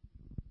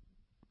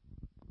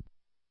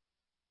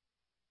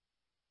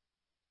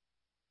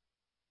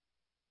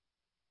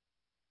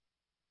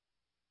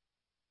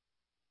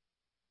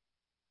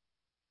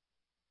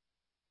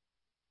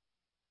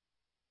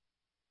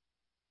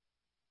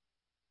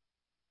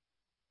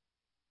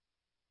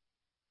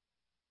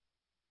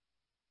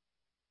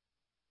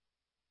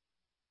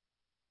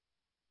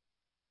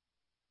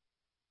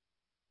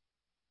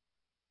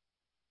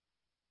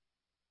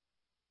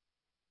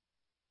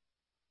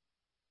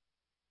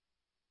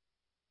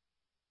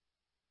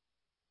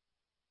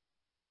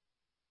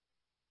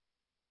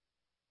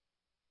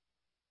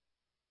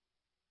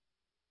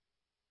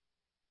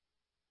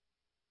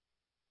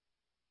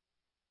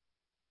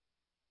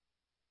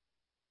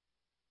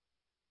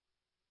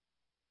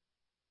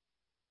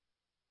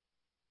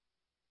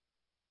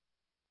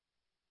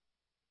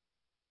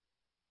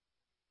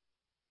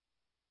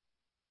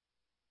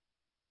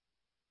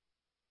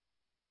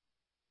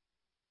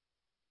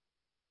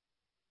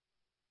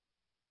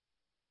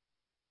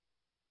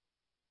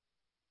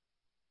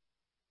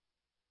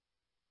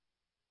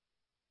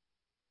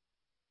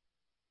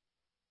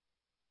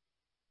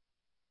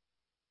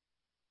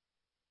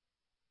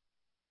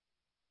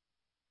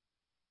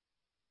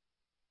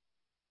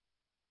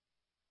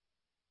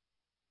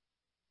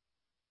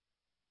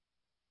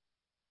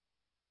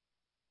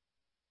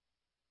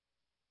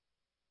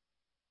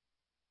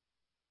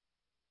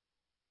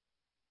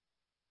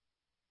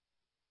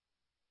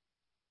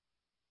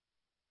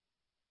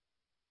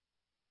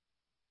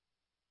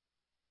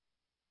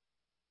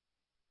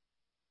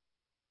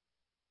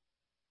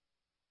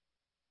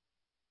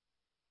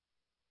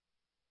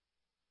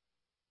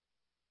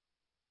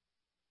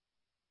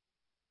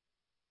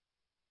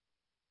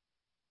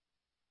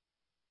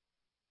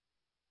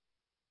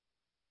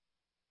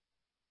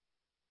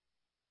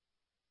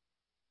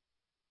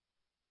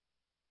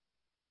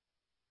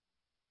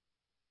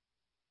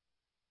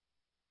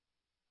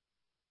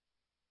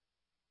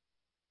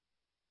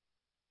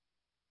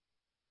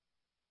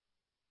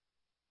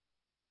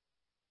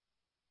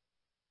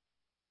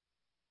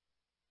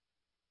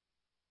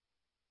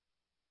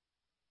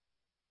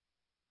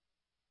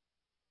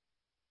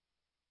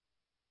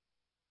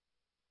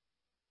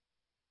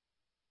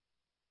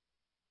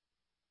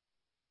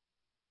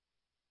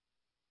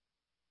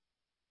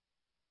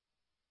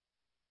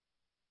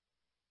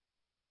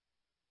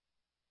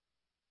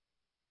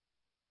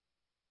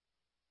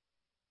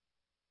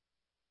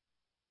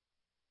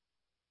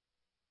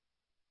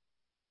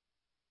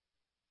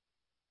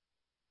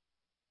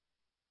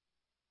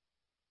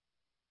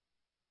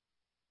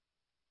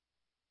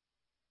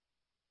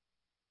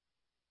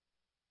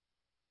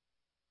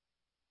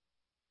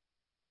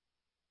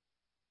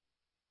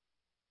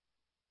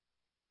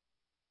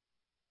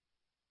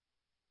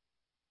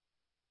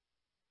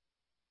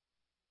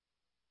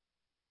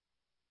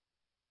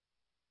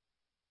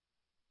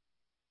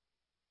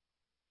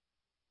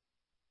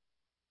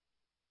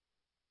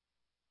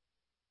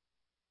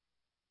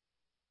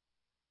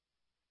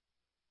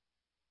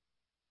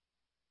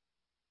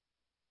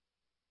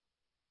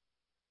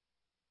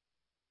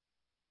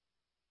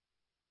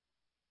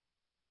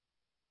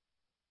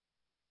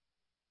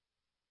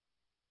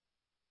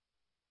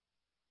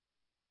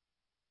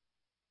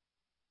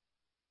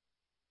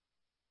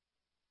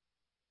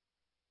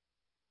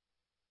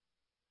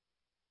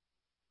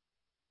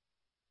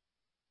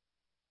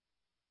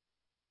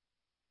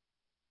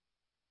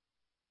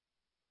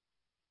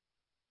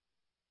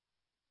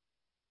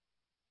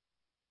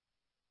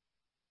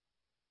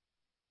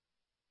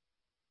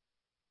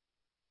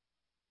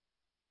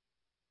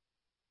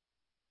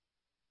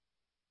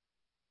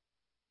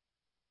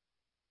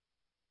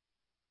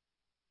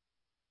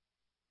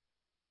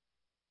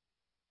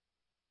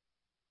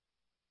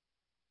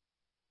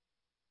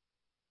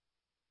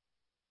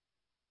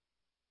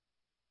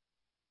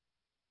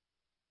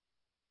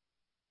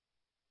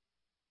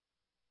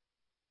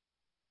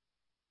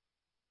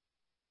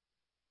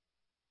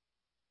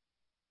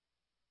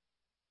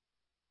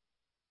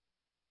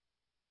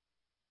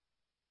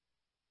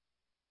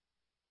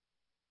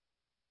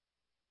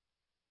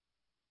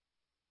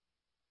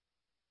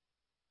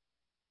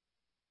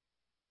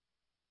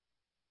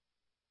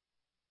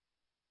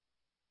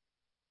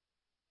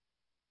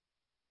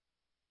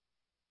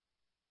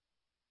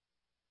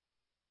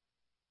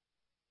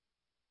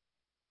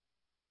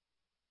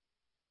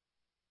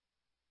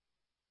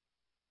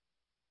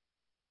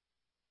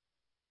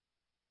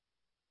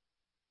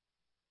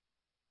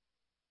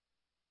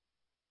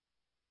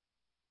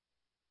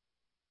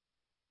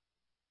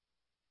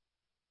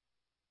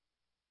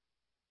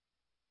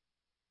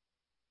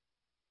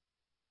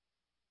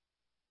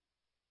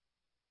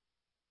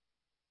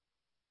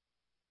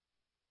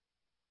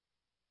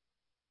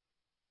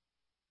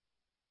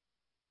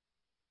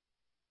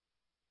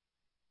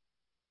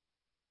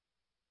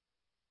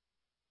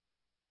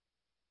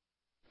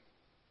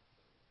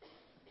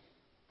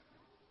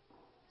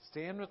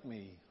 stand with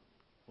me.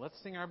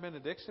 Let's sing our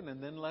benediction,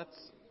 and then let's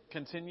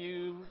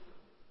continue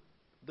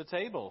the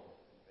table.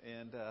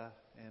 And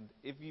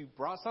if you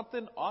brought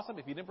something, awesome.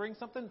 If you didn't bring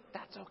something,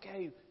 that's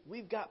okay.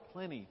 We've got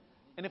plenty.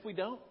 And if we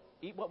don't,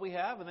 eat what we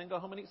have and then go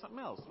home and eat something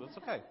else. That's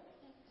okay.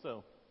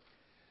 So,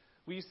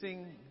 will you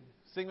sing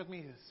with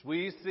me?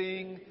 We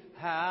sing,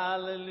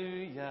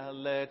 hallelujah,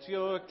 let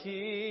your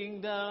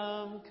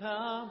kingdom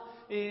come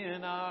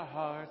in our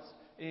hearts,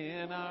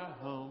 in our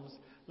homes.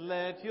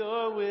 Let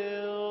your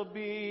will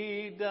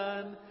be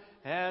done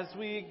as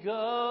we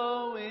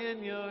go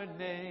in your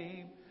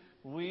name.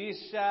 We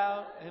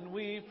shout and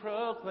we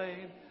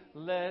proclaim,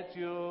 let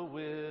your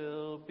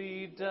will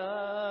be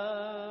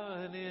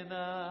done in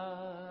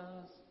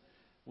us.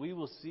 We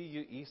will see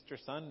you Easter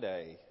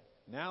Sunday.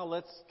 Now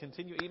let's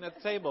continue eating at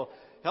the table.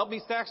 Help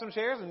me stack some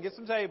chairs and get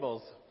some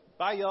tables.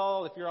 Bye,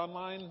 y'all. If you're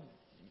online,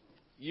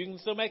 you can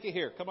still make it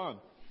here. Come on.